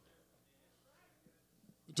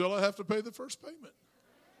 Until I have to pay the first payment.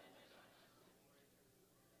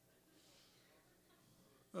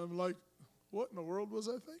 I'm like, what in the world was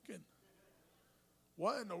I thinking?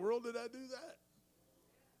 Why in the world did I do that?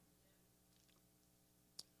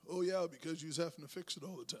 Oh, yeah, because you was having to fix it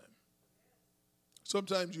all the time.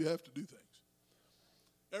 Sometimes you have to do things.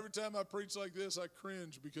 Every time I preach like this, I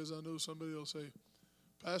cringe because I know somebody will say,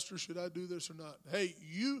 Pastor, should I do this or not? Hey,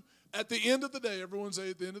 you, at the end of the day, everyone say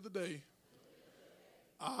at the end of the day,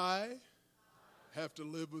 I have to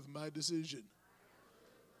live with my decision.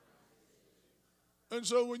 And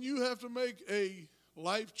so when you have to make a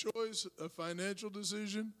life choice, a financial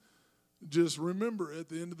decision, just remember at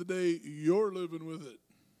the end of the day, you're living with it,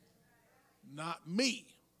 not me.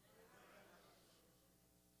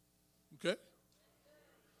 Okay?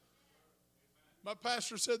 My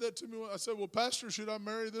pastor said that to me. I said, well, Pastor, should I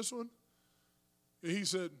marry this one? And he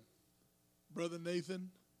said, Brother Nathan,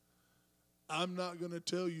 I'm not going to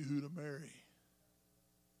tell you who to marry.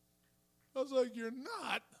 I was like, you're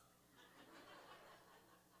not?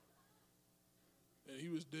 And he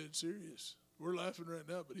was dead serious. We're laughing right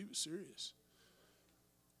now, but he was serious.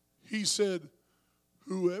 He said,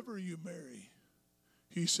 whoever you marry,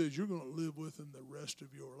 he said, you're going to live with him the rest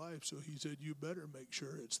of your life. So he said, you better make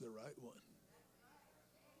sure it's the right one.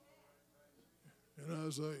 And I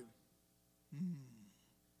was like,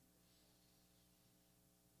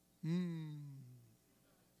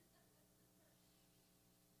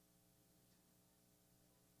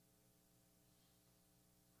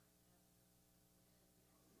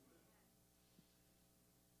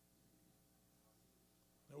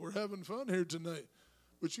 Now we're having fun here tonight.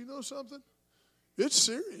 But you know something? It's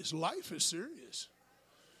serious. Life is serious.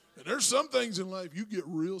 And there's some things in life you get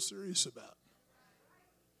real serious about.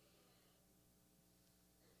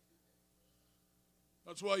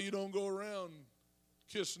 That's why you don't go around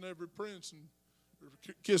kissing every prince and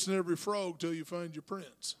kissing every frog till you find your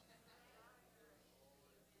prince.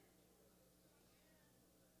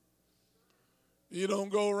 You don't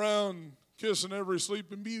go around kissing every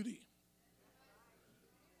sleeping beauty.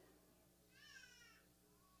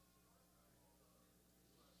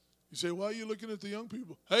 You say, why are you looking at the young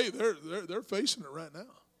people? Hey, they're facing it right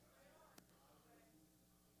now.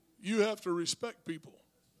 You have to respect people.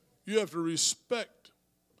 You have to respect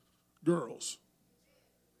girls.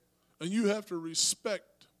 And you have to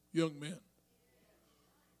respect young men.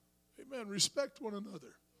 Amen. Respect one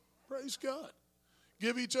another. Praise God.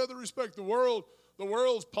 Give each other respect. The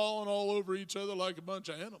world's pawing all over each other like a bunch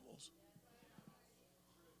of animals.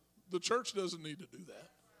 The church doesn't need to do that.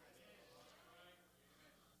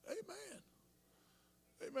 Amen.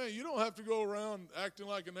 Amen. You don't have to go around acting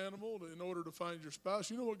like an animal in order to find your spouse.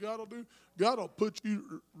 You know what God will do? God will put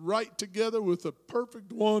you right together with the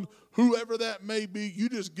perfect one, whoever that may be. You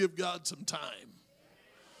just give God some time.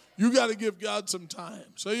 You got to give God some time.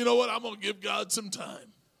 So you know what? I'm going to give God some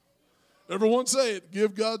time. Everyone say it.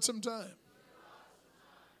 Give God some time.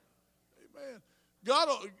 Amen. God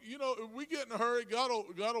will, you know, if we get in a hurry, God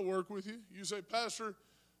will work with you. You say, Pastor,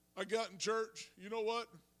 I got in church. You know what?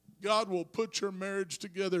 God will put your marriage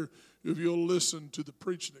together if you'll listen to the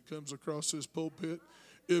preaching that comes across this pulpit.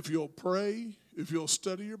 If you'll pray, if you'll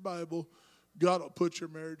study your Bible, God will put your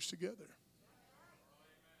marriage together.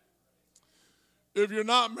 If you're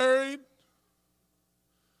not married,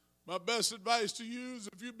 my best advice to you is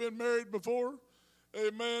if you've been married before,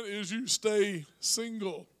 amen, is you stay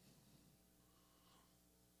single.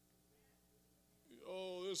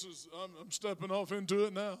 Oh, I'm stepping off into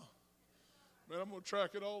it now. Man, I'm going to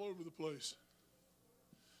track it all over the place.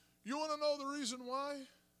 You want to know the reason why?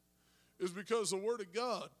 Is because the Word of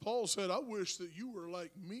God. Paul said, I wish that you were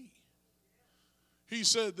like me. He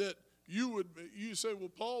said that you say, well,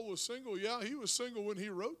 Paul was single. Yeah, he was single when he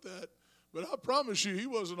wrote that. But I promise you, he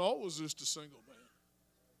wasn't always just a single man.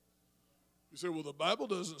 You say, well, the Bible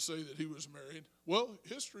doesn't say that he was married. Well,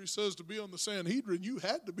 history says to be on the Sanhedrin, you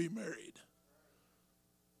had to be married.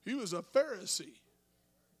 He was a Pharisee.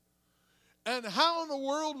 And how in the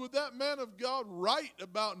world would that man of God write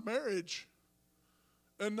about marriage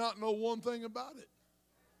and not know one thing about it?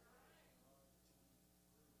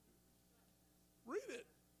 Read it.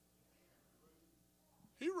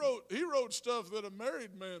 He wrote stuff that a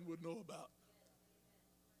married man would know about.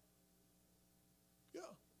 Yeah.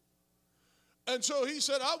 And so he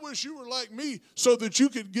said, I wish you were like me so that you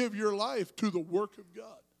could give your life to the work of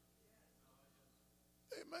God.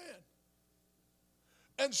 Amen.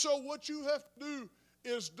 And so what you have to do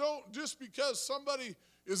is don't, just because somebody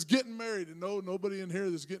is getting married, and no, nobody in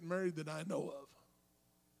here that's getting married that I know of.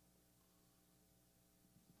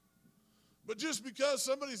 But just because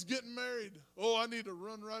somebody's getting married, oh, I need to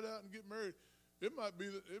run right out and get married. It might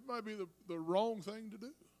be the wrong thing to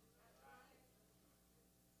do.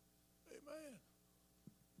 Amen.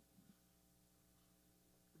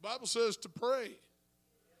 The Bible says to pray.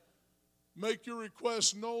 Make your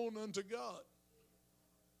requests known unto God.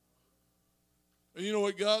 And you know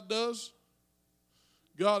what God does?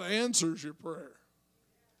 God answers your prayer.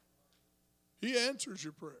 He answers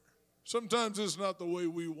your prayer. Sometimes it's not the way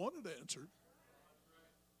we want it answered,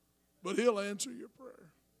 but He'll answer your prayer.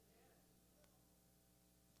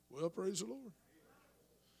 Well, praise the Lord.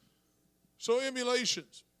 So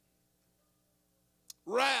emulations,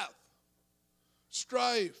 wrath,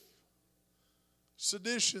 strife,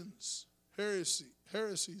 seditions,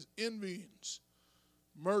 heresies, envyings,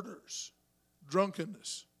 murders,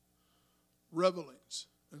 drunkenness, revelings,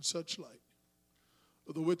 and such like,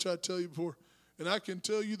 of the which I tell you before. And I can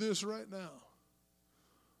tell you this right now,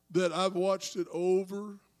 that I've watched it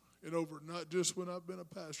over and over, not just when I've been a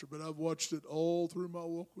pastor, but I've watched it all through my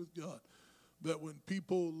walk with God, that when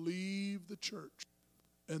people leave the church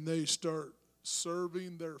and they start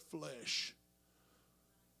serving their flesh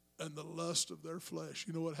and the lust of their flesh,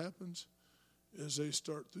 you know what happens? Is they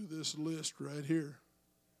start through this list right here,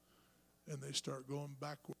 and they start going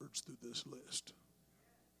backwards through this list.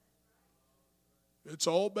 It's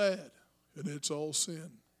all bad, and it's all sin,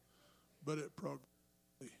 but it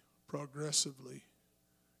progressively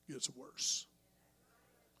gets worse.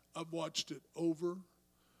 I've watched it over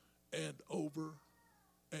and over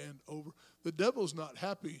and over. The devil's not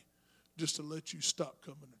happy just to let you stop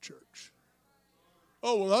coming to church.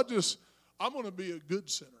 Oh, well, I'm going to be a good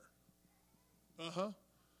sinner.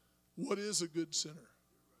 What is a good sinner?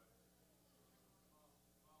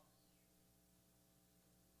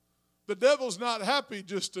 The devil's not happy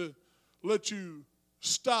just to let you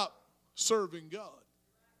stop serving God.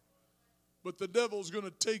 But the devil's going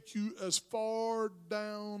to take you as far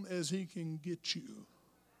down as he can get you.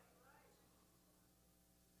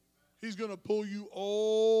 He's going to pull you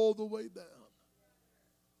all the way down.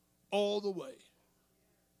 All the way.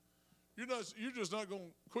 You're just not going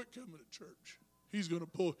to quit coming to church. He's going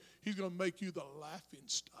to make you the laughing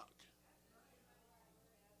stock.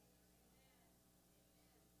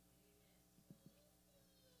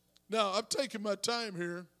 Now, I've taken my time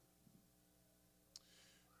here.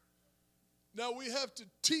 Now, we have to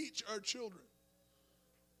teach our children.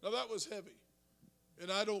 Now, that was heavy. And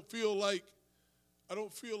I don't feel like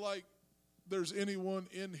there's anyone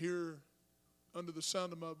in here under the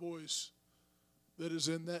sound of my voice that is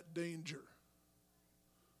in that danger.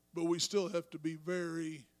 But we still have to be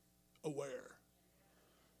very aware.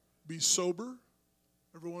 Be sober.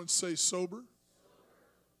 Everyone say sober.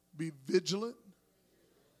 Be vigilant.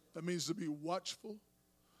 That means to be watchful.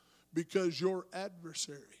 Because your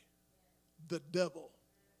adversary, the devil,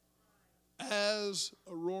 as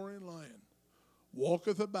a roaring lion,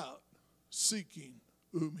 walketh about, seeking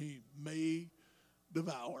whom he may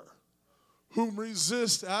devour. Whom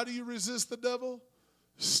resist. How do you resist the devil?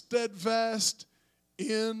 Steadfast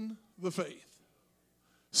in the faith.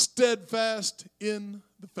 Steadfast in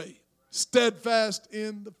the faith. Steadfast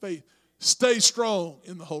in the faith. Stay strong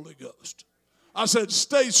in the Holy Ghost. I said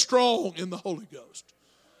stay strong in the Holy Ghost.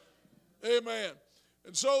 Amen.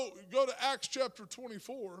 And so go to Acts chapter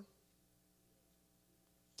 24.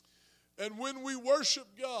 And when we worship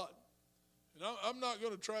God, and I'm not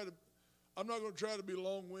going to try to be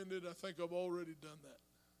long-winded. I think I've already done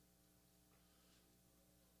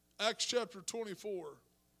that. Acts chapter 24.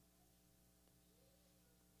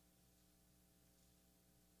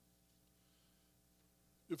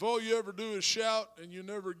 If all you ever do is shout and you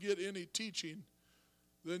never get any teaching,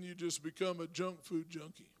 then you just become a junk food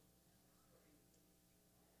junkie.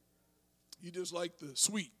 You just like the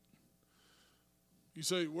sweet. You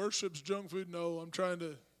say worship's junk food. No, I'm trying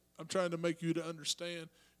to make you to understand.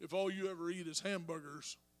 If all you ever eat is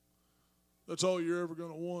hamburgers, that's all you're ever going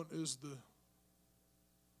to want is the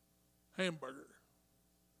hamburger.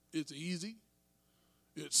 It's easy.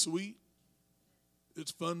 It's sweet.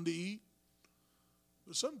 It's fun to eat.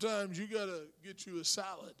 But sometimes you got to get you a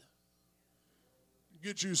salad,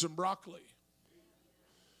 get you some broccoli,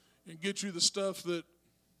 and get you the stuff that,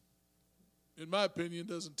 in my opinion,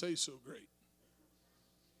 doesn't taste so great.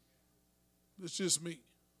 It's just me.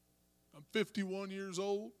 I'm 51 years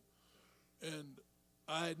old, and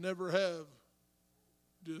I never have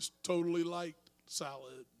just totally liked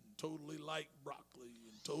salad, and totally liked broccoli,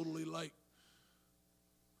 and totally liked.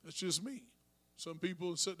 That's just me. Some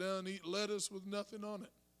people sit down and eat lettuce with nothing on it.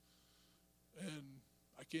 And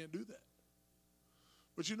I can't do that.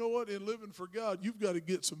 But you know what? In living for God, you've got to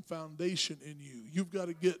get some foundation in you. You've got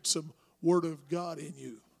to get some Word of God in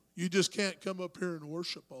you. You just can't come up here and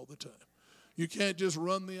worship all the time. You can't just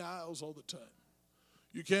run the aisles all the time.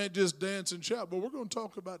 You can't just dance and shout. But we're going to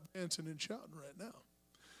talk about dancing and shouting right now.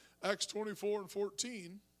 Acts 24 and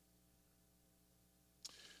 14.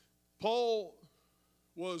 Paul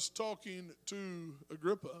was talking to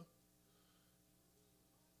Agrippa,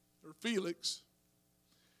 or Felix,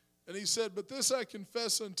 and he said, "But this I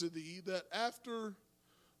confess unto thee, that after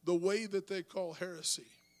the way that they call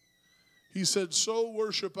heresy," he said, "so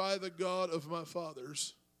worship I the God of my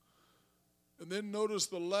fathers." And then notice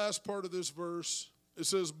the last part of this verse. It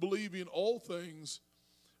says, "believing all things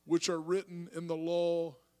which are written in the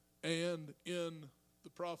law and in the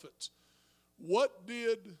prophets." What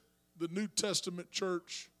did the New Testament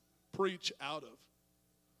church preach out of?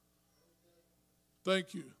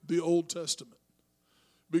 Thank you, the Old Testament.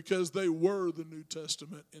 Because they were the New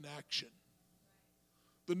Testament in action.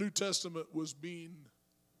 The New Testament was being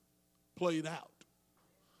played out.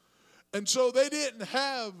 And so they didn't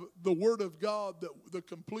have the Word of God, the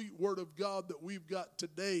complete Word of God that we've got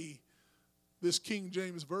today, this King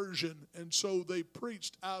James Version. And so they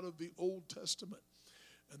preached out of the Old Testament.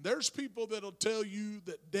 And there's people that'll tell you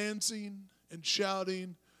that dancing and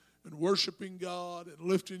shouting and worshiping God and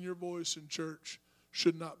lifting your voice in church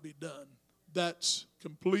should not be done. That's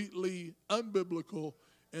completely unbiblical,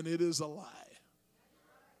 and it is a lie.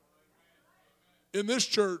 In this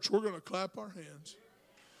church, we're going to clap our hands.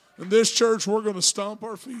 In this church, we're going to stomp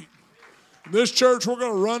our feet. In this church, we're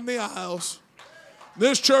going to run the aisles. In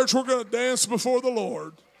this church, we're going to dance before the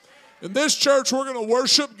Lord. In this church, we're going to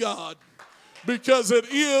worship God. Because it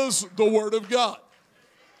is the Word of God.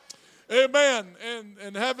 Amen.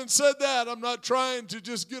 And having said that, I'm not trying to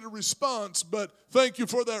just get a response, but thank you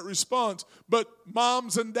for that response. But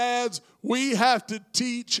moms and dads, we have to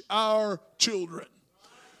teach our children.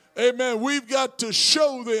 Amen. We've got to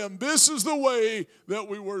show them this is the way that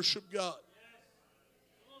we worship God.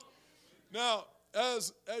 Now,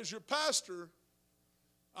 as your pastor,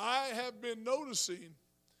 I have been noticing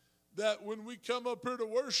that when we come up here to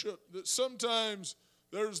worship, that sometimes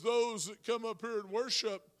there's those that come up here and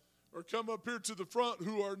worship or come up here to the front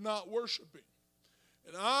who are not worshiping.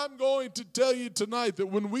 And I'm going to tell you tonight that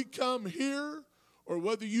when we come here, or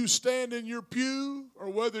whether you stand in your pew or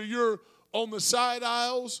whether you're on the side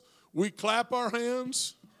aisles, we clap our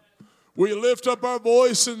hands, we lift up our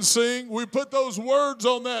voice and sing. We put those words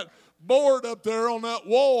on that board up there on that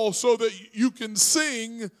wall so that you can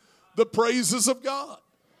sing the praises of God.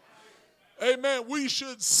 Amen. We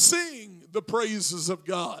should sing the praises of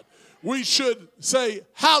God. We should say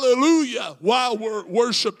hallelujah while we're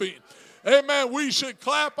worshiping. Amen. We should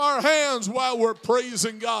clap our hands while we're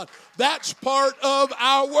praising God. That's part of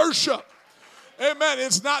our worship. Amen.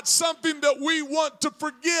 It's not something that we want to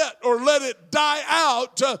forget or let it die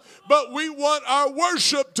out, but we want our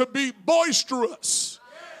worship to be boisterous.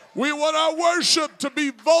 We want our worship to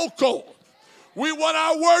be vocal. We want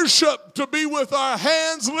our worship to be with our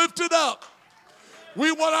hands lifted up.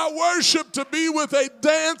 We want our worship to be with a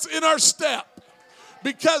dance in our step,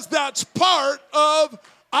 because that's part of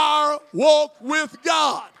our walk with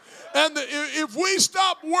God. And if we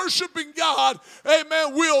stop worshiping God,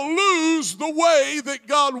 amen, we'll lose the way that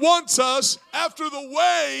God wants us after the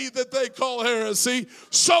way that they call heresy.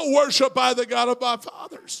 So worship I the God of my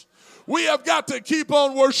fathers. We have got to keep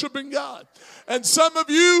on worshiping God. And some of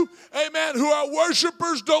you, amen, who are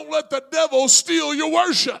worshipers, don't let the devil steal your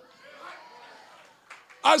worship.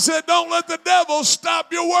 I said, don't let the devil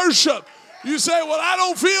stop your worship. You say, well, I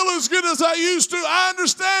don't feel as good as I used to. I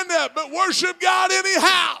understand that, but worship God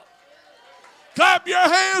anyhow. Clap your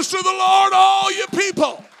hands to the Lord, all you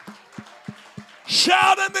people.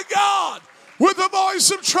 Shout unto God with a voice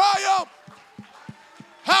of triumph.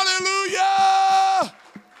 Hallelujah.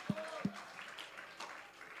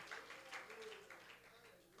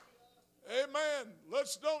 Amen.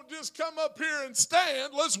 Let's don't just come up here and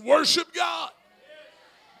stand. Let's worship God.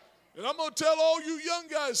 And I'm going to tell all you young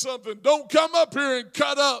guys something. Don't come up here and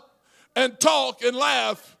cut up and talk and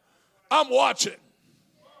laugh. I'm watching.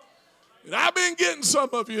 And I've been getting some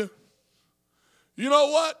of you. You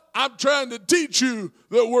know what? I'm trying to teach you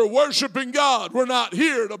that we're worshiping God. We're not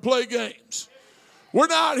here to play games. We're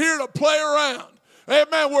not here to play around.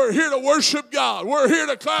 Amen. We're here to worship God. We're here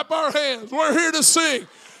to clap our hands. We're here to sing.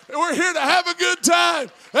 We're here to have a good time.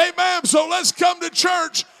 Amen. So let's come to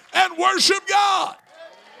church and worship God.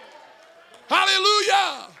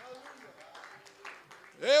 Hallelujah.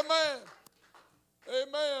 Amen.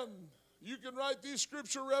 Amen. You can write these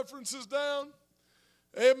scripture references down.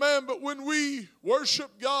 Amen. But when we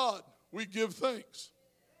worship God, we give thanks.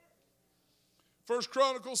 1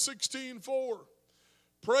 Chronicles 16:4.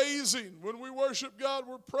 Praising. When we worship God,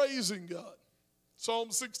 we're praising God. Psalm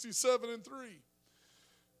 67:3.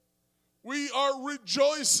 We are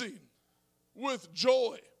rejoicing with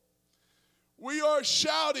joy. We are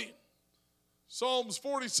shouting. Psalms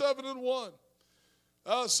 47:1.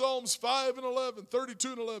 Psalms 5:11,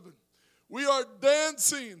 32:11. We are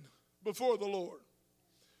dancing before the Lord.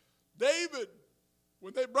 David,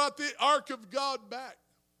 when they brought the ark of God back,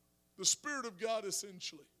 the Spirit of God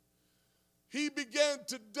essentially, he began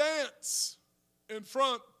to dance in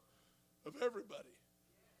front of everybody.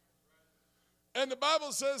 And the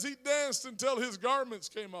Bible says he danced until his garments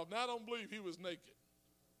came off. Now, I don't believe he was naked.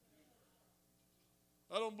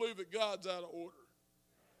 I don't believe that God's out of order.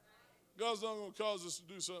 God's not going to cause us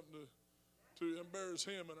to do something to embarrass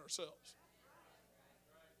him and ourselves.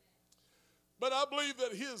 But I believe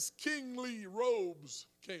that his kingly robes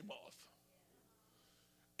came off.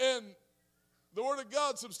 And the Word of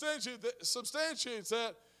God substantiates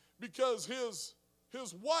that because his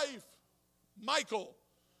wife, Michal,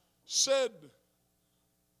 said,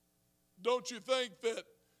 don't you think that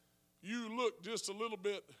you look just a little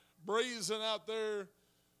bit brazen out there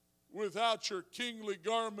without your kingly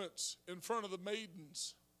garments in front of the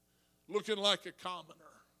maidens, looking like a commoner?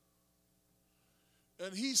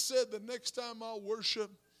 And he said, the next time I'll worship,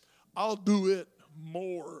 I'll do it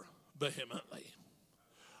more vehemently.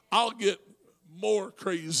 I'll get more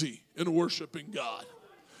crazy in worshiping God.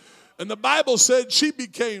 And the Bible said she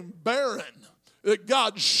became barren, that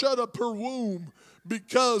God shut up her womb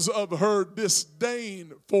because of her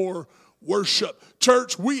disdain for worship.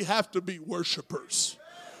 Church, we have to be worshipers.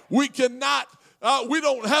 We cannot, we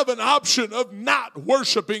don't have an option of not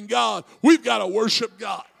worshiping God. We've got to worship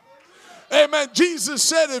God. Amen. Jesus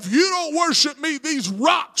said, if you don't worship me, these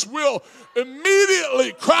rocks will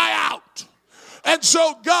immediately cry out. And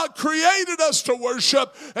so God created us to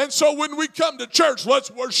worship. And so when we come to church, let's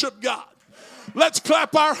worship God. Let's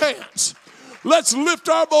clap our hands. Let's lift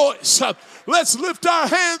our voice. Let's lift our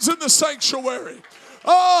hands in the sanctuary.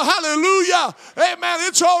 Oh, hallelujah. Amen.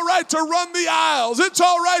 It's all right to run the aisles. It's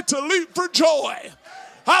all right to leap for joy.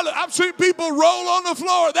 I've seen people roll on the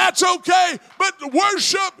floor. That's okay. But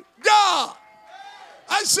worship God.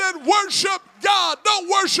 I said worship God. Don't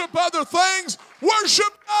worship other things.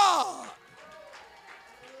 Worship God.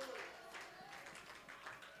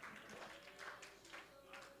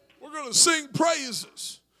 We're going to sing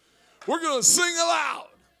praises. We're going to sing aloud.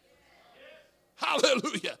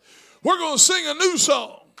 Hallelujah. We're going to sing a new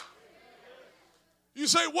song. You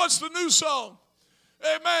say, what's the new song?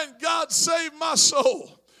 Amen. God saved my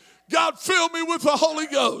soul. God, fill me with the Holy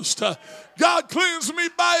Ghost. God, cleanse me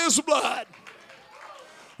by his blood.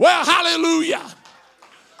 Well, hallelujah.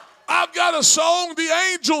 I've got a song the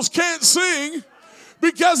angels can't sing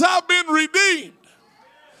because I've been redeemed.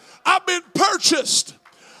 I've been purchased.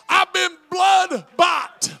 I've been blood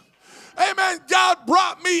bought. Amen. God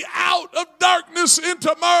brought me out of darkness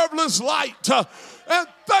into marvelous light. And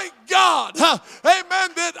thank God, amen,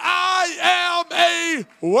 that I am a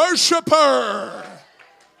worshiper.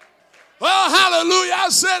 Well, hallelujah. I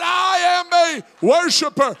said I am a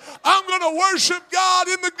worshiper. I'm going to worship God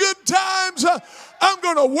in the good times. I'm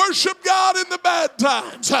going to worship God in the bad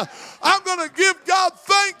times. I'm going to give God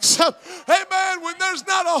thanks, amen, when there's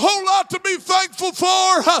not a whole lot to be thankful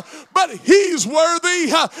for, but he's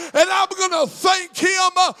worthy, and I'm going to thank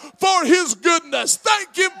him for his goodness.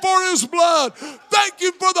 Thank him for his blood. Thank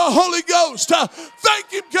him for the Holy Ghost.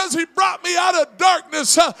 Thank him because he brought me out of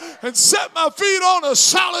darkness and set my feet on a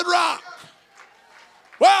solid rock.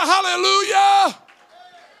 Well, hallelujah.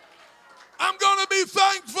 I'm going to be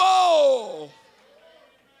thankful.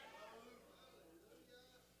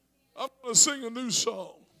 I'm going to sing a new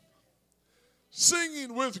song.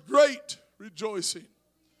 Singing with great rejoicing.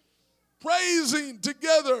 Praising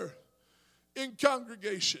together in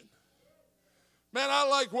congregation. Man, I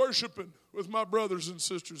like worshiping with my brothers and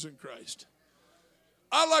sisters in Christ.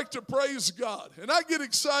 I like to praise God. And I get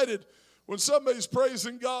excited when somebody's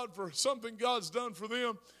praising God for something God's done for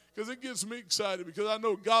them, because it gets me excited because I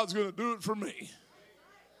know God's going to do it for me.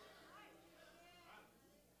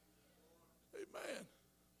 Amen.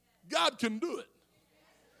 God can do it.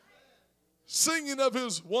 Singing of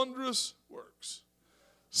his wondrous works.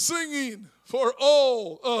 Singing for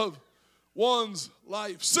all of one's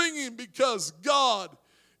life. Singing because God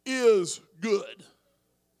is good.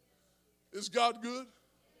 Is God good?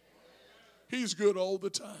 He's good all the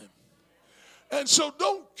time. And so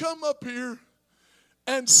don't come up here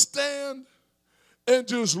and stand and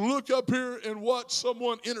just look up here and watch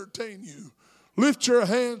someone entertain you. Lift your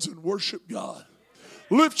hands and worship God.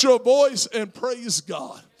 Lift your voice and praise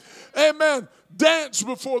God. Amen. Dance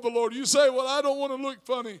before the Lord. You say, well, I don't want to look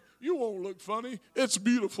funny. You won't look funny. It's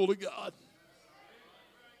beautiful to God.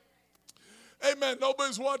 Amen.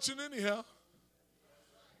 Nobody's watching anyhow.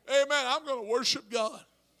 Amen. I'm going to worship God.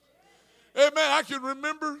 Amen. I can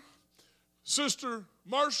remember Sister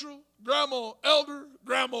Marshall, Grandma Elder,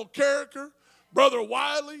 Grandma Karriker, Brother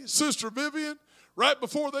Wiley, Sister Vivian, right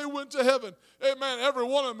before they went to heaven. Amen. Every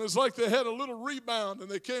one of them is like they had a little rebound and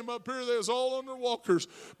they came up here. They was all on their walkers.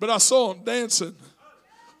 But I saw them dancing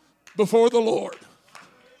before the Lord.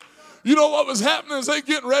 You know what was happening is they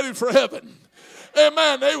getting ready for heaven.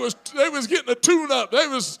 Amen. They was getting a tune up. They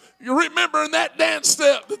was remembering that dance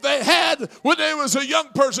step that they had when they was a young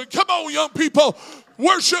person. Come on, young people.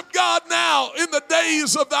 Worship God now in the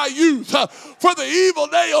days of thy youth. For the evil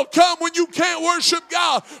day will come when you can't worship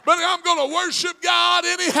God. But I'm going to worship God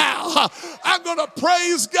anyhow. I'm going to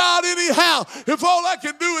praise God anyhow. If all I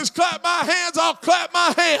can do is clap my hands, I'll clap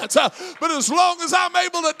my hands. But as long as I'm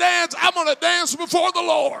able to dance, I'm going to dance before the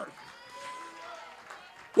Lord.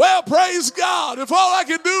 Well, praise God. If all I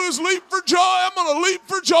can do is leap for joy, I'm going to leap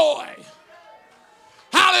for joy.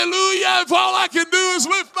 Hallelujah. If all I can do is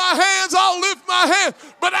lift my hands, I'll lift my hands.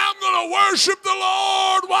 But I'm going to worship the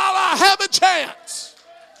Lord while I have a chance.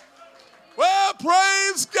 Well,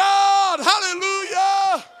 praise God.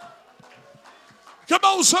 Hallelujah. Come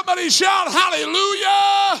on, somebody shout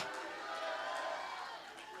hallelujah.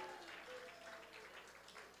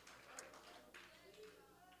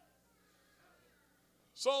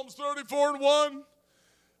 Psalms 34:1,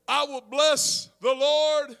 I will bless the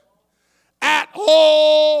Lord at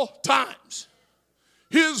all times.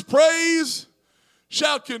 His praise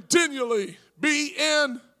shall continually be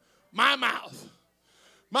in my mouth.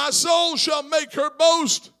 My soul shall make her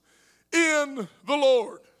boast in the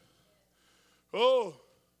Lord. Oh,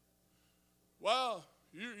 wow,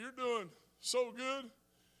 you're doing so good.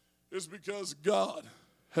 It's because God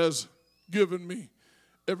has given me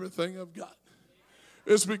everything I've got.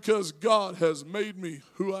 It's because God has made me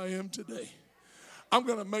who I am today. I'm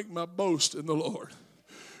going to make my boast in the Lord.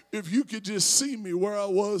 If you could just see me where I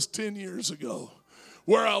was 10 years ago,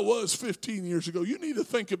 where I was 15 years ago, you need to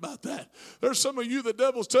think about that. There's some of you, the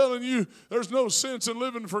devil's telling you there's no sense in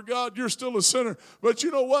living for God. You're still a sinner. But you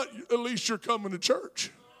know what? At least you're coming to church.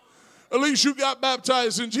 At least you got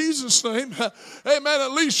baptized in Jesus' name. Amen.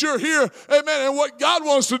 At least you're here. Amen. And what God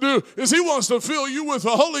wants to do is he wants to fill you with the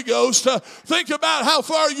Holy Ghost. Think about how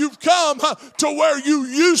far you've come to where you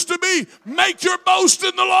used to be. Make your boast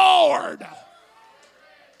in the Lord.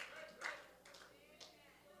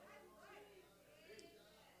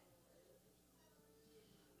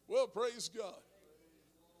 Well, praise God.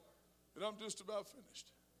 And I'm just about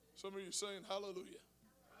finished. Some of you are saying hallelujah.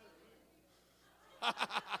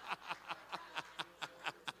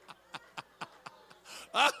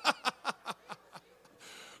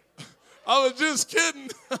 I was just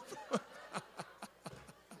kidding.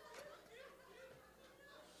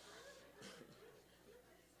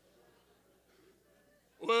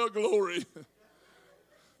 Well, glory.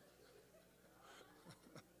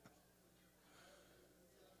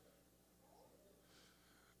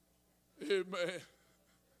 Amen.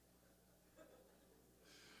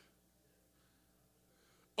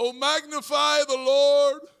 Oh, magnify the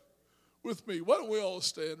Lord with me. Why don't we all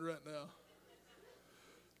stand right now?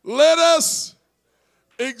 Let us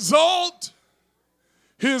exalt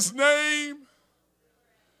his name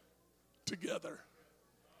together.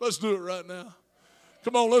 Let's do it right now.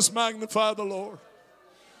 Come on, let's magnify the Lord.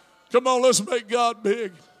 Come on, let's make God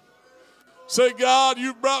big. Say, God,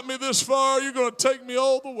 you brought me this far. You're going to take me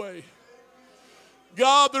all the way.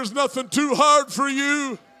 God, there's nothing too hard for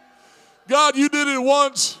you. God, you did it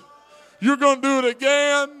once. You're going to do it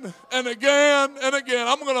again and again and again.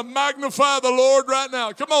 I'm going to magnify the Lord right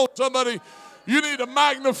now. Come on, somebody. You need to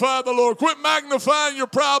magnify the Lord. Quit magnifying your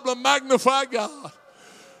problem. Magnify God.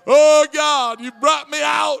 Oh, God, you brought me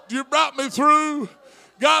out. You brought me through.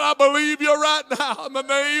 God, I believe you right now in the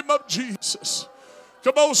name of Jesus.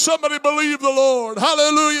 Come on, somebody believe the Lord.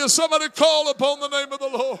 Hallelujah. Somebody call upon the name of the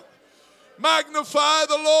Lord. Magnify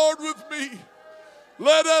the Lord with me.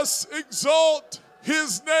 Let us exalt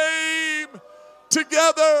his name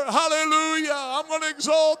together. Hallelujah. I'm going to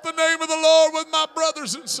exalt the name of the Lord with my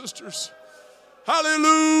brothers and sisters.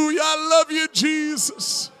 Hallelujah. I love you,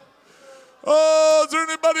 Jesus. Oh, is there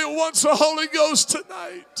anybody who wants the Holy Ghost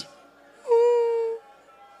tonight? Ooh.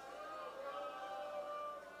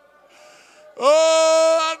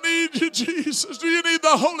 Oh, I need you, Jesus. Do you need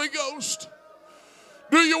the Holy Ghost?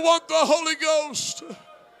 Do you want the Holy Ghost?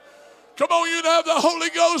 Come on, you have the Holy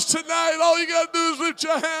Ghost tonight. All you got to do is lift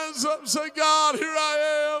your hands up and say, God, here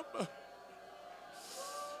I am.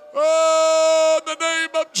 Oh, in the name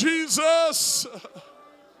of Jesus.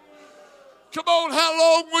 Come on, how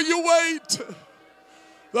long will you wait?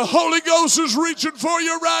 The Holy Ghost is reaching for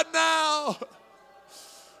you right now.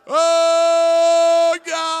 Oh,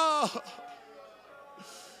 God.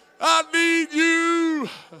 I need you.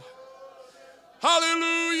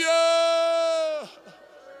 Hallelujah.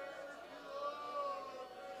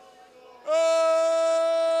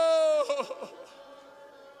 Oh,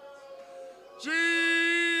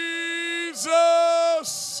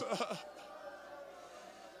 Jesus.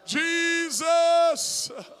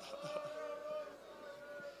 Jesus.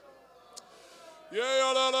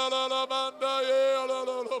 Yeah, la la la la manda, yeah, la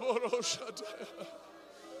la la boroshata.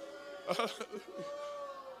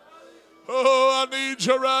 Oh, I need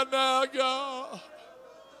you right now, God.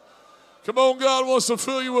 Come on, God wants to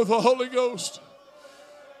fill you with the Holy Ghost.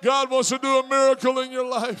 God wants to do a miracle in your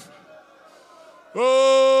life.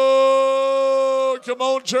 Oh, come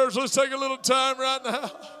on, church. Let's take a little time right now.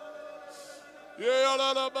 Yeah,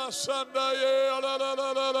 la la basanda, yeah, la la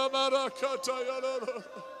la la la marakata, yeah, la la.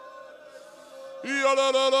 Yeah, la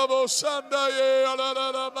la la bosanda, yeah, la la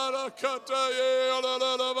la marakata, yeah, la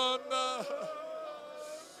la la manda.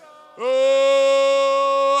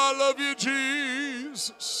 Oh, I love you,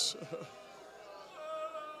 Jesus.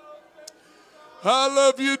 I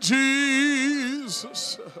love you,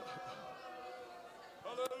 Jesus.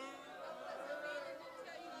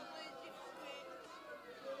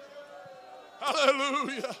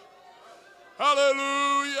 Hallelujah.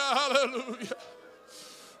 Hallelujah. Hallelujah.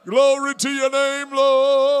 Glory to your name,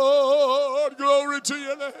 Lord. Glory to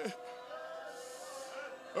your name.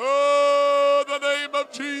 Oh, the name of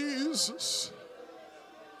Jesus.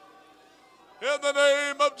 In the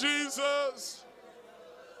name of Jesus.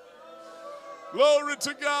 Glory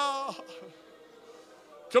to God.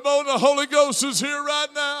 Come on, the Holy Ghost is here right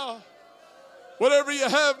now. Whatever you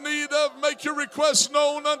have need of, make your request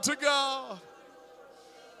known unto God.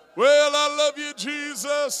 Well, I love you,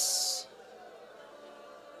 Jesus.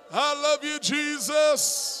 I love you,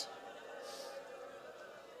 Jesus.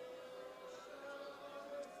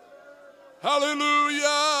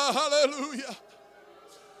 Hallelujah, hallelujah.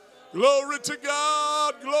 Glory to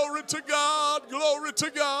God, glory to God, glory to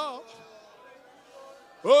God.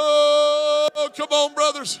 Oh, come on,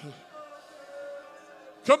 brothers.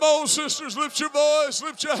 Come on, sisters, lift your voice,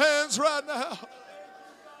 lift your hands right now.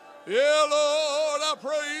 Yeah, Lord, I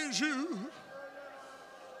praise you.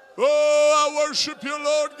 Oh, I worship you,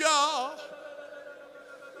 Lord God.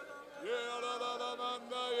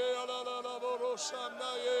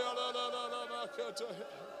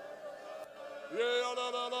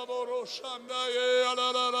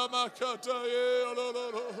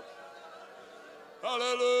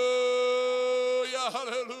 Hallelujah,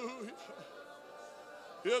 hallelujah.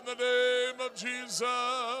 In the name of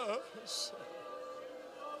Jesus.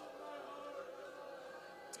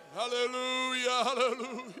 Hallelujah,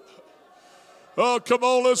 hallelujah. Oh, come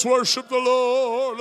on, let's worship the Lord.